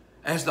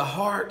 as the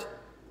heart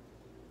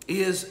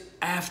is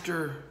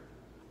after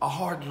a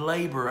hard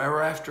labor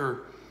or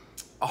after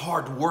a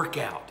hard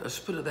workout. Let's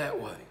put it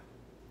that way.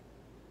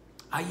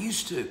 I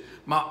used to.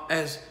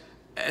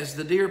 As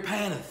the deer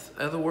panteth,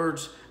 in other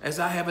words, as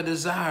I have a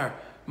desire,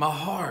 my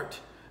heart,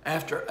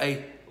 after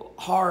a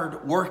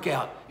hard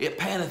workout, it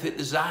panteth, it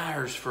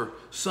desires for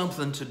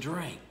something to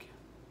drink.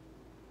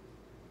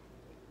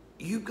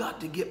 You've got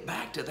to get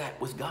back to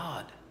that with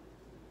God.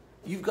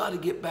 You've got to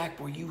get back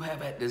where you have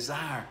that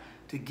desire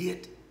to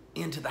get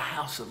into the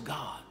house of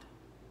God.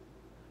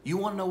 You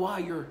want to know why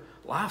your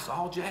life's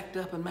all jacked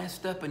up and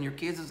messed up and your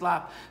kids'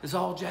 life is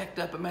all jacked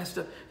up and messed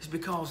up? It's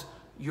because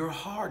your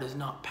heart is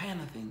not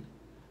panting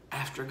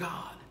after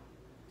God.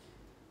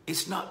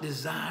 It's not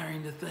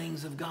desiring the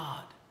things of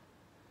God.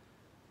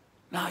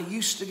 Now, I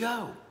used to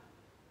go.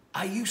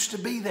 I used to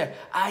be there.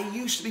 I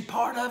used to be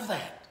part of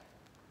that.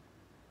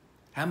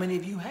 How many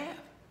of you have?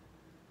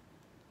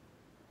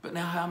 But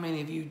now how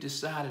many of you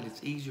decided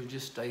it's easier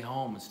just stay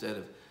home instead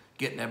of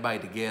getting everybody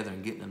together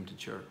and getting them to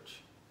church?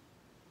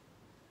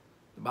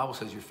 The Bible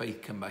says your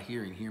faith comes by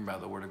hearing, hearing by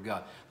the word of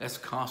God. That's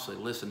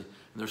constantly listening.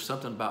 And there's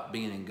something about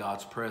being in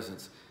God's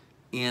presence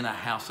in a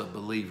house of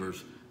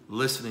believers,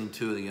 listening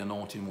to the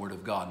anointing word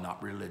of God,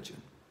 not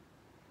religion.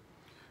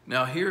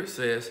 Now here it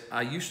says,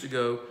 I used to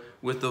go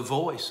with the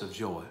voice of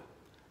joy.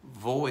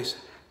 Voice,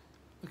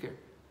 look here.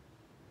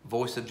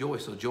 Voice of joy.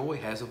 So joy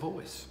has a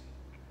voice.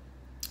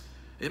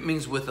 It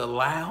means with a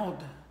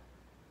loud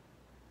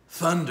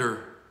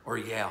thunder or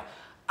yell.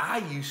 I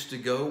used to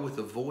go with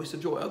a voice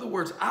of joy. In other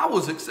words, I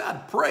was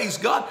excited. Praise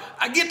God.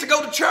 I get to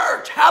go to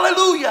church.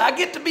 Hallelujah. I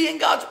get to be in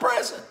God's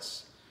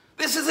presence.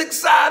 This is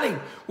exciting.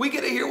 We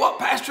get to hear what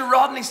Pastor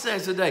Rodney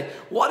says today.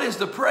 What is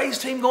the praise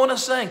team going to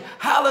sing?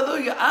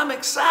 Hallelujah. I'm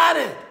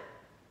excited.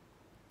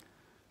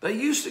 They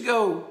used to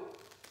go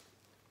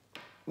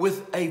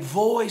with a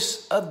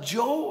voice of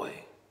joy.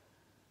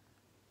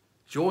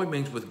 Joy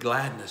means with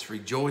gladness,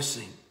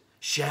 rejoicing,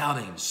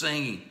 shouting,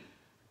 singing,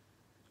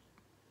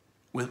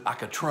 with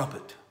like a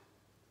trumpet.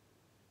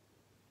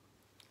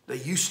 They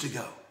used to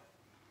go.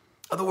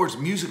 In other words,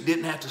 music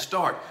didn't have to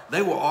start.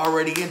 They were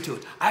already into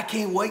it. I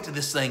can't wait till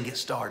this thing gets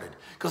started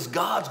because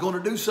God's going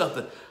to do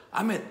something.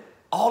 I mean,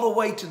 all the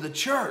way to the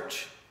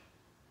church,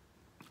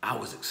 I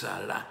was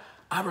excited.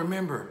 I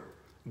remember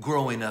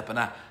growing up, and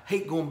I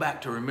hate going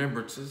back to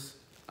remembrances.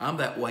 I'm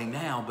that way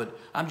now, but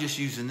I'm just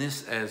using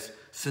this as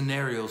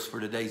scenarios for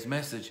today's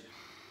message.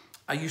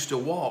 I used to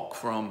walk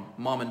from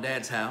Mom and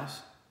Dad's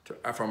house,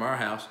 from our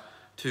house,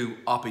 to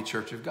Oppie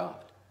Church of God.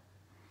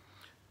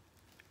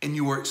 And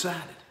you were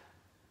excited.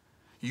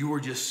 You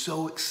were just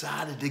so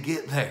excited to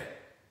get there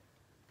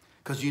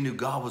because you knew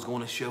God was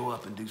going to show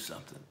up and do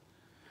something.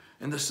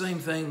 And the same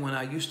thing when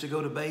I used to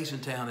go to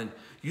Basintown and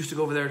used to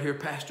go over there to hear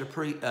Pastor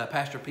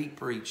Pete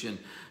preach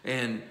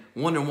and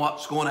wondering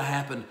what's going to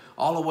happen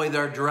all the way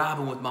there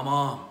driving with my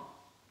mom.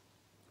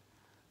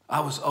 I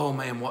was, oh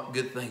man, what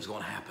good things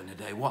going to happen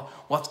today?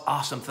 What's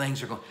awesome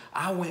things are going.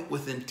 I went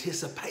with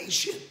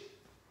anticipation,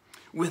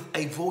 with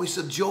a voice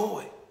of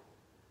joy.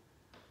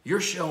 You're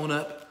showing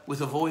up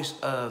with a voice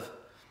of,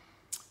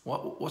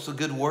 what's a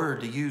good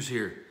word to use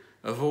here?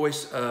 A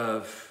voice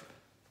of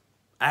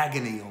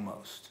agony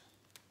almost.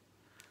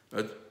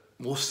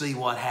 We'll see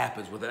what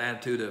happens with an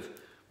attitude of,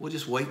 we'll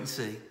just wait and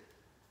see.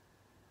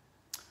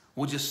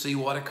 We'll just see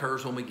what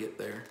occurs when we get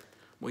there.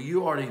 Well,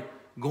 you're already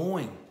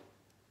going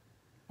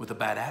with a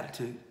bad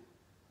attitude.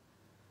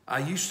 I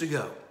used to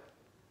go.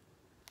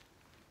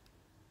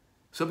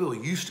 Some people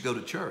used to go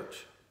to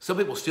church. Some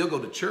people still go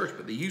to church,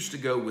 but they used to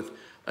go with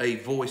a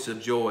voice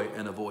of joy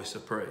and a voice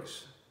of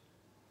praise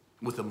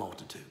with a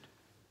multitude.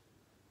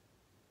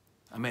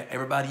 I mean,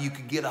 everybody you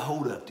could get a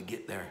hold of to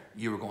get there,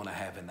 you were going to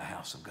have in the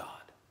house of God.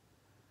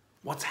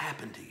 What's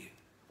happened to you?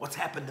 What's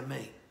happened to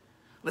me?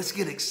 Let's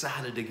get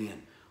excited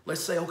again.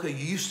 Let's say, okay,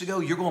 you used to go,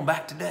 you're going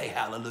back today,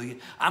 hallelujah.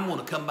 I'm going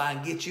to come by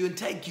and get you and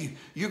take you.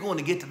 You're going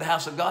to get to the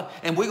house of God,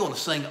 and we're going to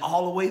sing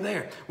all the way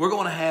there. We're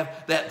going to have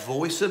that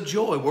voice of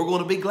joy. We're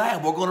going to be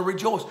glad. We're going to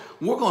rejoice.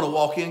 We're going to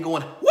walk in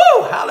going,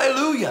 woo,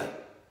 hallelujah.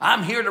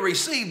 I'm here to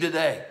receive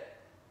today.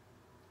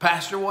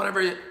 Pastor,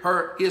 whatever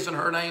his and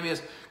her name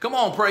is, come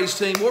on, praise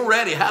team, we're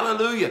ready,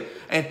 hallelujah.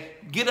 And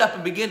get up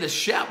and begin to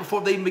shout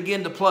before they even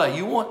begin to play.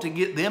 You want to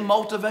get them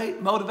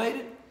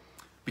motivated?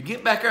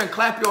 Get back there and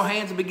clap your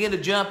hands and begin to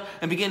jump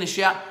and begin to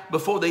shout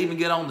before they even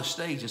get on the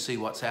stage and see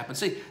what's happened.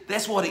 See,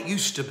 that's what it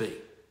used to be.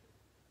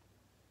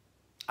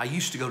 I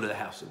used to go to the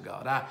house of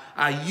God.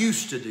 I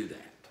used to do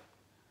that.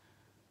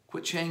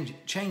 Quit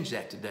change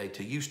that today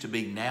to used to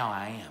be, now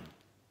I am.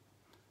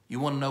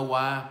 You want to know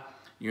why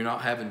you're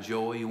not having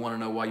joy? You want to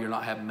know why you're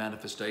not having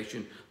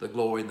manifestation, the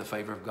glory and the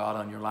favor of God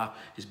on your life?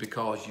 Is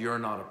because you're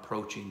not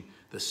approaching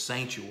the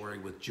sanctuary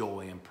with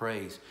joy and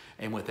praise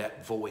and with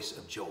that voice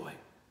of joy.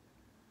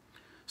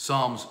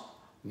 Psalms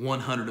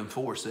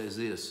 104 says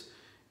this,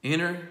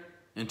 enter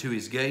into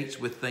his gates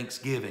with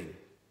thanksgiving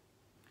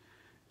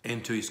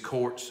and to his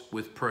courts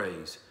with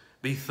praise.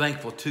 Be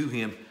thankful to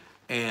him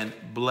and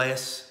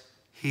bless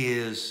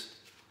his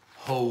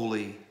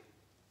holy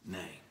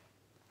name.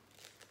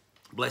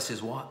 Bless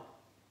his what?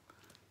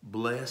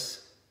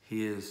 Bless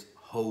his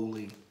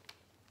holy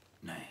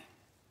name.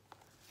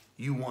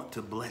 You want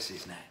to bless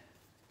his name.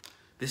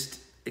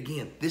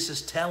 Again, this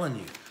is telling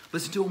you.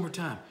 Listen to it one more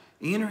time.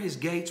 Enter his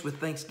gates with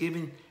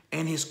thanksgiving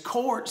and his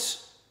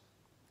courts,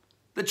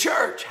 the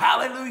church,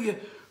 hallelujah,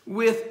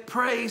 with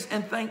praise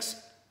and thanks,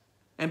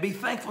 and be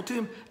thankful to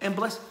him and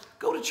bless.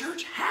 Go to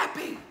church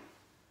happy.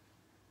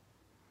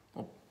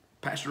 Well,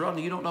 Pastor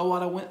Rodney, you don't know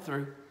what I went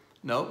through.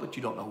 No, but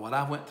you don't know what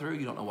I went through.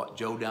 You don't know what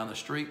Joe down the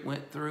street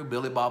went through,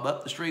 Billy Bob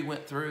up the street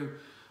went through,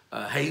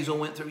 Hazel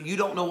went through. You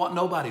don't know what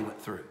nobody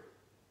went through.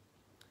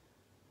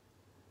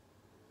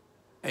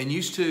 And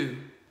used to,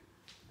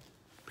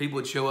 people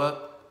would show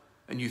up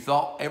and you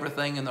thought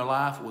everything in their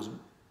life was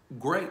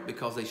great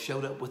because they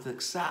showed up with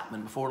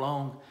excitement. Before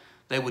long,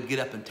 they would get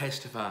up and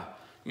testify.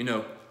 You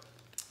know,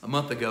 a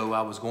month ago,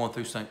 I was going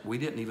through something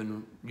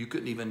you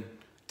couldn't even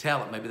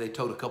tell it. Maybe they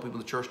told a couple people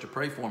in the church to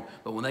pray for them,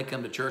 but when they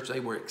come to church, they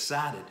were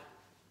excited.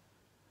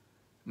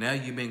 Now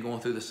you've been going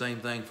through the same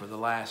thing for the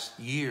last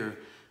year,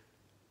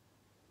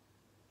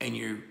 and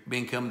you're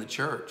been coming to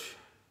church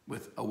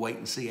with a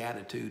wait-and-see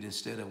attitude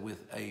instead of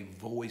with a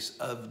voice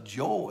of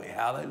joy.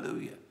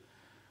 Hallelujah.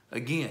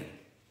 Again,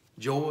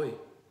 joy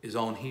is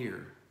on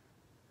here.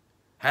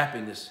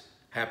 Happiness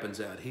happens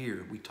out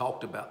here. We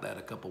talked about that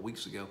a couple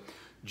weeks ago.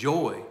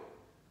 Joy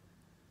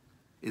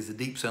is the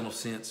deep settled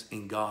sense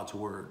in God's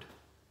word.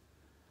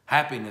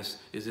 Happiness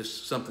is if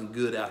something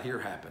good out here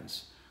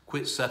happens.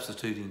 Quit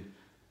substituting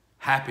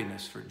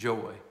happiness for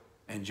joy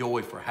and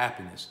joy for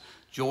happiness.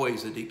 Joy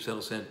is the deep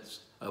settled sense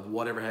of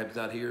whatever happens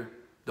out here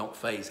don't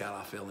phase how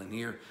I feel in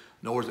here,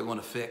 nor is it going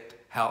to affect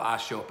how I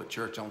show up at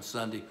church on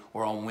Sunday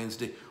or on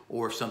Wednesday,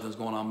 or if something's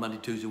going on Monday,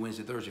 Tuesday,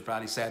 Wednesday, Thursday,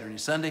 Friday, Saturday, and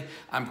Sunday.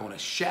 I'm going to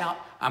shout.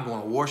 I'm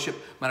going to worship.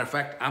 Matter of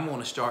fact, I'm going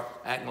to start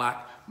acting like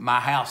my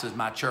house is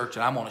my church,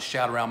 and I'm going to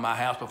shout around my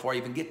house before I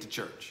even get to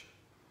church.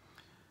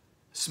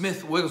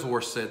 Smith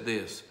Wigglesworth said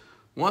this: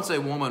 once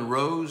a woman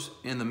rose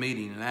in the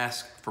meeting and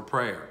asked for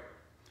prayer.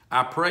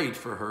 I prayed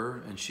for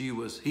her, and she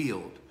was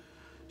healed.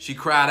 She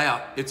cried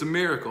out, "It's a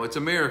miracle, it's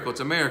a miracle, it's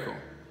a miracle."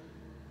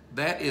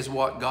 That is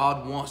what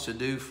God wants to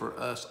do for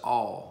us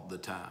all the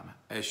time.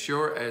 As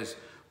sure as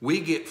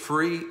we get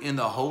free in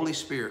the Holy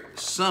Spirit,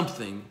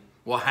 something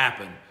will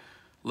happen.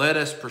 Let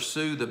us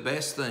pursue the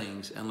best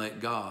things and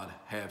let God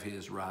have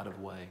his right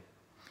of way.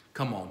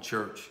 Come on,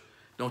 church.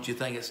 Don't you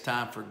think it's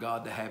time for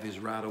God to have his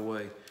right of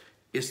way?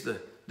 It's the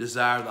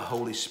desire of the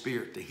Holy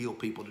Spirit to heal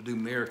people, to do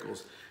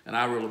miracles. And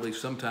I really believe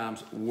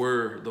sometimes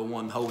we're the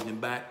one holding him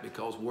back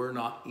because we're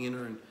not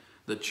entering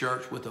the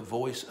church with a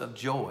voice of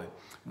joy.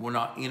 We're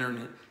not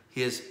entering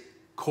his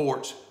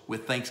courts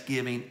with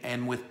thanksgiving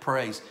and with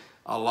praise.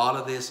 A lot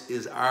of this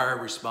is our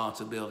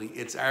responsibility.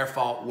 It's our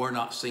fault we're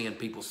not seeing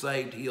people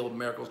saved, healed,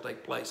 miracles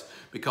take place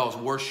because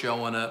we're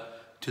showing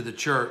up to the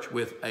church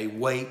with a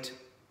wait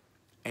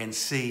and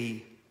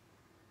see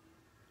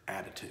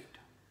attitude.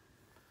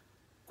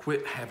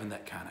 Quit having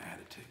that kind of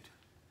attitude.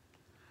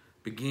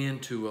 Begin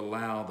to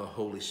allow the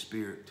Holy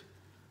Spirit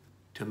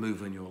to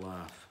move in your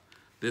life.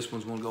 This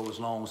one's going to go as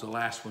long as the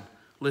last one.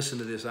 Listen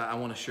to this. I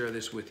want to share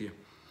this with you.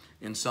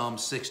 In Psalm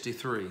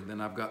 63,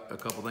 then I've got a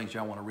couple things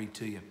I want to read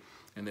to you,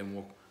 and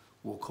then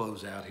we'll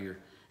close out here.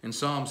 In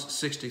Psalms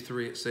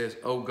 63, it says,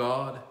 "O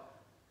God,"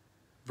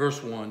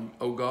 verse 1,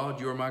 "O God,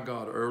 you are my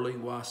God. Early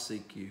will I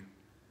seek you.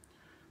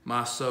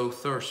 My soul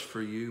thirsts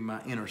for you,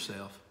 my inner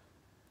self.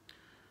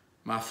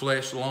 My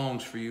flesh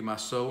longs for you. My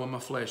soul and my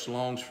flesh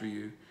longs for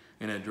you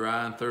in a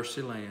dry and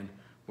thirsty land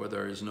where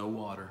there is no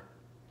water."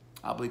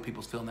 I believe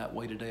people's feeling that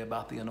way today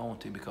about the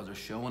anointing because they're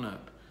showing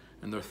up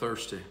and they're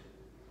thirsty.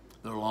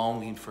 They're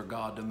longing for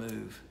God to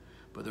move,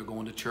 but they're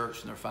going to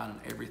church and they're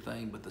finding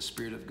everything but the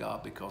Spirit of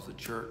God because the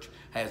church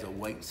has a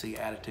wait-and-see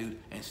attitude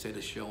instead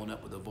of showing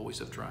up with a voice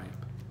of triumph.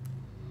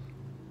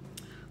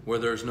 Where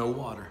there's no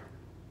water.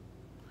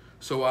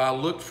 So I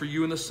looked for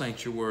you in the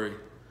sanctuary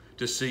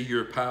to see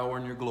your power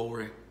and your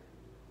glory.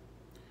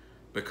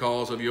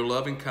 Because of your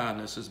loving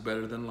kindness is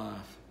better than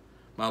life.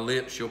 My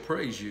lips shall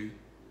praise you.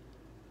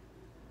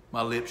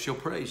 My lips shall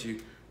praise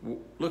you.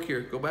 Look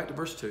here, go back to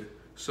verse 2.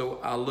 So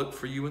I look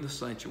for you in the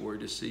sanctuary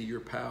to see your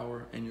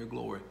power and your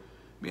glory.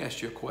 Let me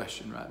ask you a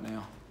question right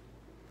now.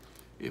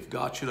 If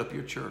God showed up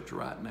your church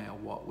right now,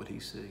 what would he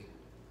see?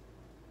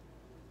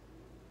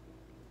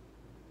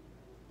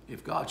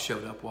 If God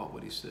showed up, what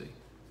would he see?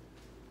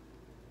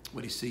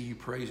 Would he see you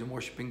praising and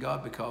worshiping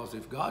God? Because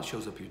if God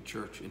shows up your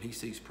church and he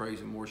sees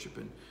praise and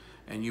worshiping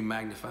and you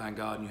magnifying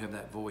God and you have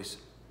that voice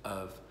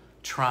of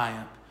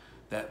triumph,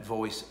 that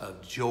voice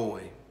of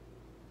joy,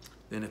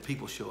 then if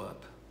people show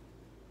up,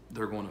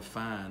 they're going to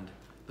find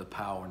the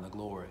power and the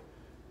glory.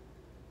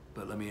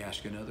 But let me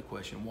ask you another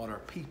question. What are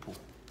people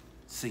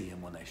seeing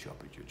when they show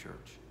up at your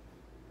church?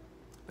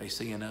 They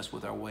seeing us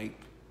with our wait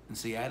and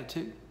see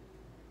attitude?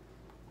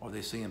 Or are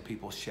they seeing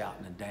people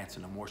shouting and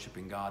dancing and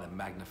worshiping God and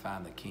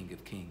magnifying the King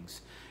of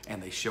Kings?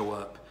 And they show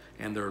up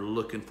and they're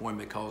looking for him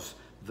because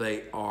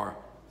they are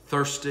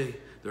thirsty.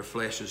 Their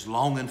flesh is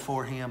longing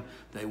for him.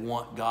 They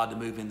want God to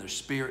move in their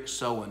spirit,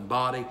 soul, and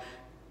body.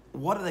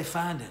 What are they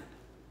finding?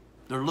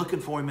 They're looking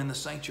for him in the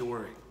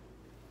sanctuary.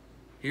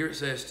 Here it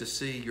says to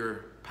see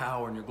your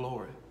power and your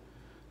glory.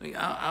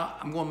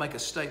 I'm going to make a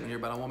statement here,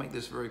 but I want to make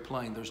this very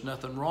plain. There's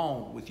nothing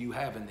wrong with you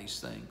having these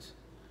things.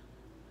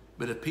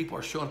 But if people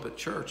are showing up at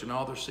church and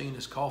all they're seeing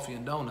is coffee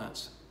and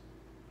donuts,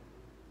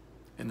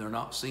 and they're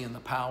not seeing the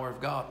power of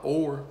God,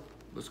 or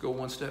let's go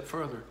one step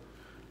further.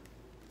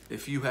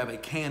 If you have a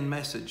canned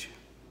message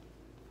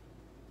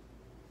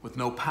with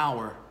no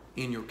power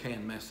in your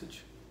canned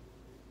message,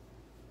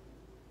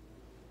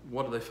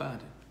 what are they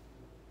finding?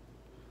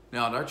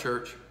 Now at our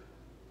church,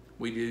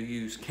 we do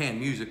use canned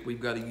music.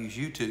 We've got to use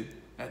YouTube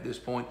at this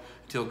point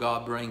until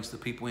God brings the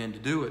people in to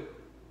do it.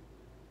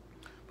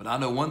 But I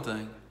know one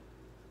thing,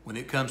 when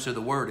it comes to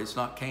the word, it's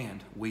not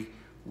canned.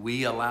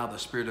 We allow the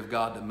Spirit of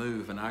God to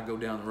move, and I go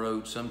down the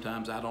road.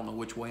 Sometimes I don't know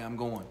which way I'm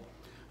going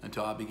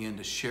until I begin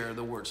to share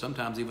the word.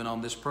 Sometimes even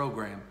on this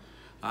program,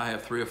 I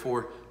have 3 or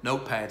 4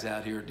 notepads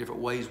out here,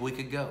 different ways we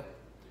could go.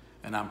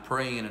 And I'm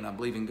praying and I'm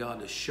believing God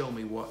to show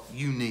me what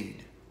you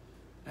need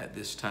at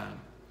this time.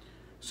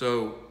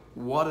 So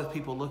what are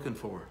people looking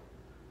for?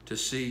 To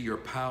see your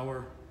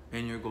power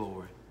and your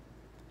glory.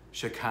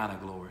 Shekinah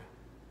glory.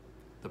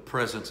 The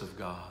presence of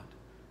God.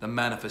 The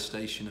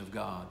manifestation of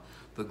God.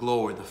 The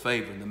glory, the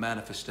favor, and the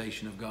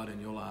manifestation of God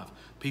in your life.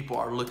 People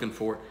are looking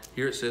for it.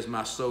 Here it says,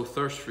 my soul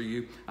thirsts for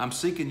you. I'm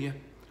seeking you.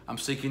 I'm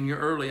seeking you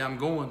early. I'm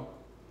going.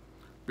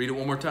 Read it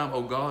one more time.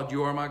 Oh God,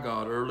 you are my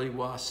God. Early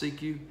will I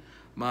seek you.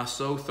 My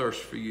soul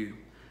thirsts for you.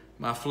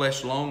 My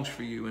flesh longs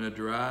for you in a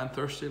dry and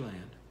thirsty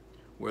land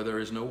where there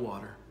is no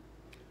water.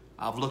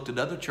 I've looked at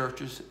other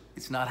churches.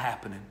 It's not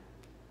happening.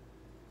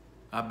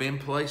 I've been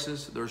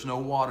places. There's no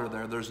water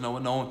there. There's no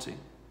anointing.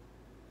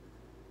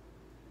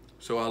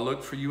 So I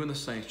look for you in the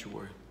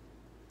sanctuary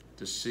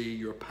to see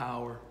your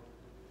power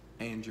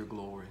and your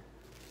glory.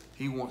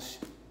 He wants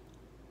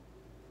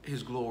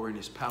his glory and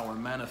his power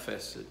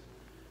manifested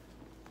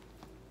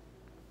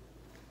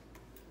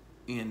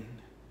in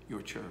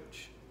your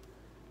church.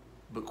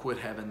 But quit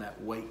having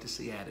that wait to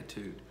see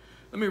attitude.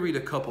 Let me read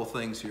a couple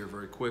things here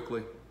very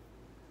quickly.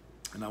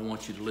 And I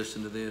want you to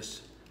listen to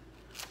this.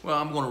 Well,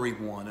 I'm going to read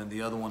one, and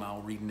the other one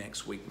I'll read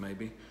next week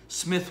maybe.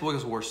 Smith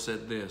Wigglesworth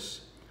said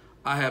this: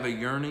 I have a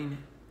yearning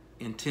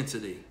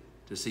intensity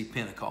to see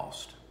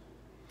Pentecost,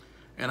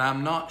 and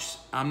I'm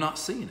not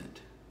seeing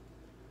it.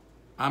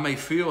 I may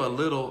feel a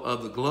little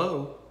of the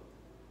glow.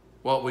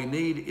 What we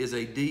need is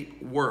a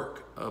deep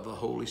work of the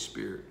Holy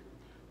Spirit,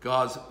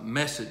 God's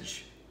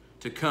message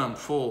to come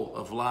full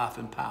of life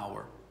and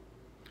power.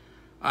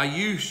 I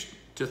used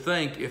to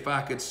think if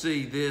I could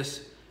see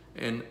this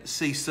and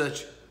see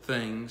such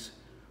things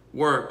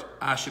worked,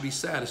 I should be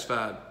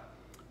satisfied.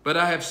 But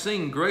I have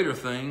seen greater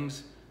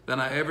things than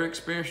I ever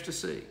experienced to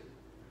see.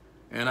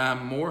 And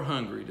I'm more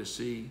hungry to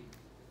see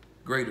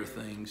greater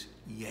things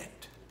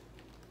yet.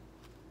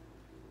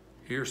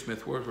 Here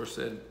Smith Wigglesworth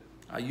said,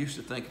 I used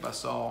to think if I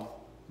saw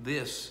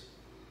this,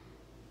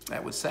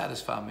 that would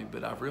satisfy me.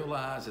 But I've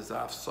realized as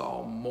I've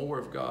saw more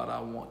of God,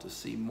 I want to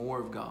see more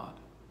of God.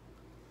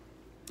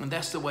 And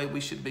that's the way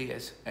we should be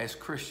as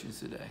Christians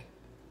today.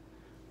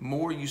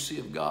 More you see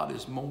of God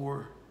is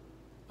more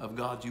of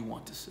God you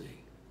want to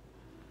see.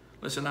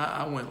 Listen,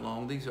 I went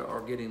long. These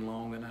are getting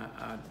long, and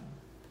I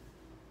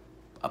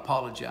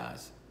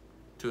apologize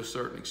to a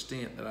certain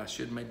extent that I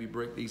should maybe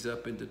break these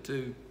up into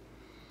 2.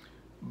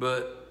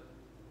 But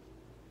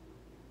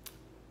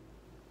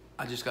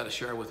I just got to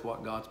share with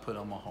what God's put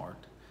on my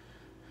heart.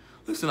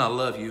 Listen, I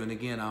love you. And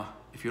again,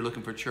 if you're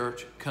looking for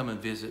church, come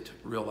and visit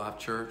Real Life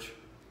Church.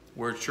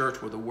 We're a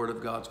church where the Word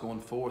of God's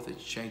going forth.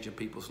 It's changing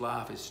people's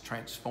life. It's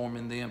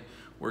transforming them.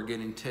 We're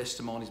getting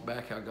testimonies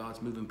back how God's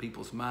moving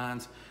people's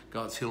minds.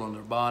 God's healing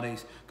their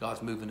bodies.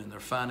 God's moving in their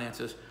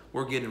finances.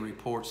 We're getting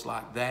reports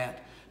like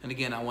that. And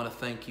again, I want to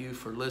thank you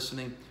for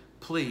listening.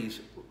 Please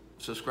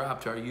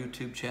subscribe to our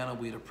YouTube channel.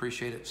 We'd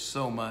appreciate it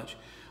so much.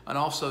 And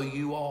also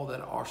you all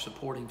that are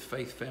supporting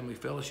Faith Family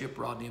Fellowship,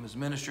 Rodney and his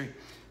ministry,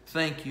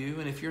 thank you.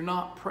 And if you're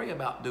not, pray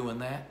about doing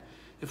that.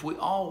 If we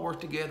all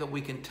work together, we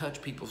can touch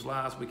people's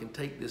lives. We can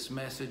take this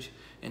message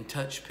and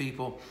touch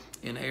people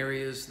in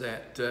areas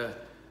that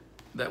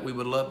we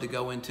would love to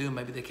go into.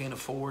 Maybe they can't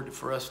afford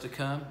for us to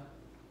come.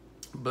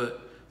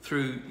 But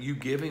through you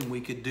giving, we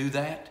could do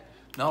that.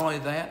 Not only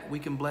that, we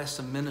can bless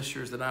some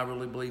ministers that I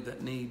really believe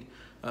that need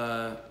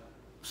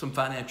some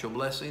financial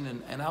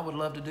blessing. And I would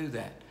love to do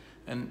that.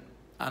 And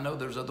I know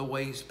there's other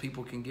ways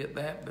people can get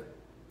that. But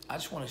I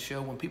just want to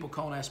show when people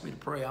call and ask me to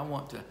pray, I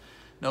want to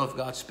know if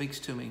God speaks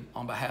to me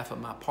on behalf of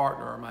my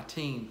partner or my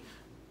team.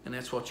 And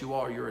that's what you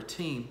are. You're a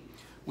team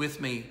with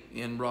me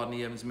in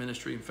Rodney Evans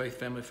Ministry and Faith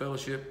Family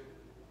Fellowship,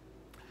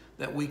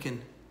 that we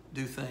can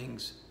do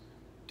things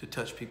to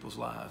touch people's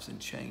lives and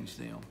change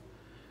them.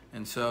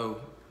 And so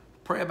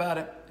pray about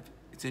it.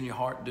 If it's in your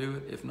heart, do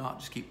it. If not,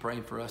 just keep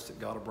praying for us that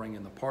God will bring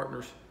in the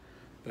partners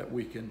that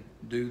we can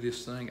do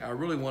this thing. I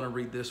really want to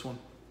read this one,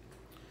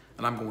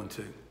 and I'm going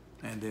to,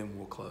 and then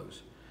we'll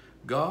close.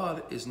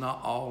 God is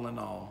not all in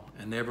all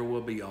and never will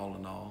be all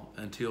in all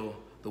until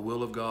the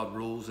will of God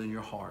rules in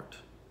your heart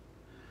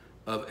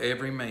of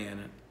every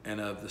man and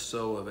of the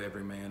soul of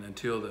every man,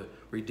 until the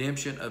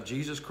redemption of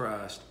Jesus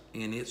Christ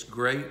in its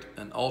great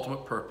and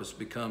ultimate purpose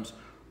becomes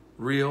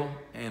real,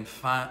 and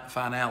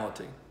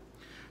finality.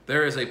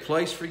 There is a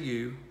place for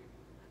you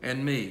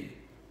and me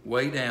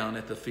way down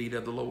at the feet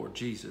of the Lord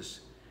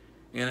Jesus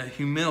in a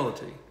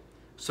humility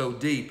so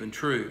deep and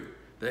true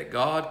that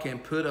God can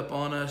put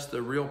upon us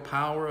the real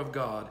power of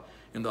God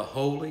in the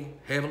holy,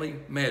 heavenly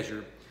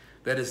measure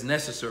that is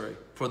necessary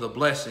for the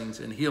blessings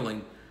and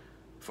healing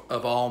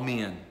of all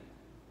men.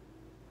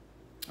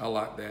 I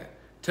like that.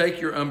 Take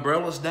your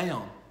umbrellas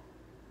down.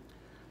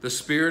 The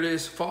Spirit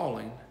is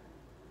falling.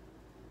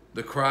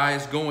 The cry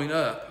is going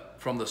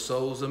up from the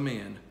souls of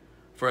men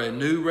for a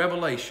new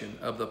revelation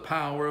of the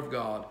power of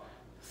God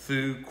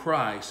through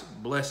Christ.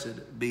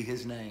 Blessed be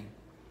his name.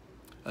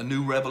 A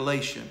new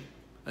revelation,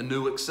 a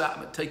new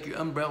excitement. Take your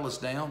umbrellas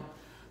down.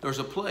 There's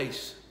a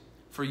place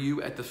for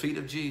you at the feet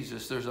of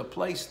Jesus. There's a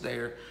place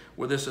there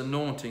where this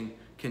anointing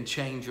can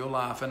change your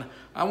life. And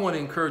I want to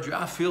encourage you.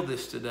 I feel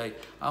this today.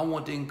 I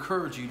want to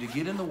encourage you to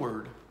get in the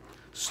Word,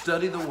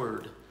 study the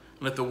Word,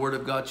 and let the Word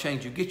of God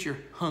change you. Get your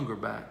hunger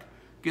back.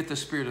 Get the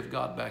Spirit of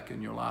God back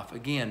in your life.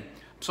 Again,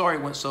 I'm sorry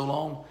it went so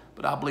long,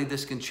 but I believe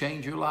this can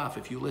change your life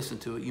if you listen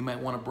to it. You might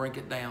want to break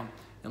it down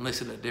and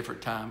listen at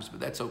different times, but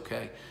that's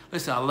okay.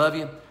 Listen, I love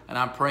you, and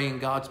I'm praying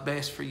God's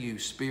best for you,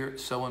 spirit,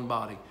 soul, and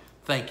body.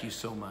 Thank you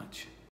so much.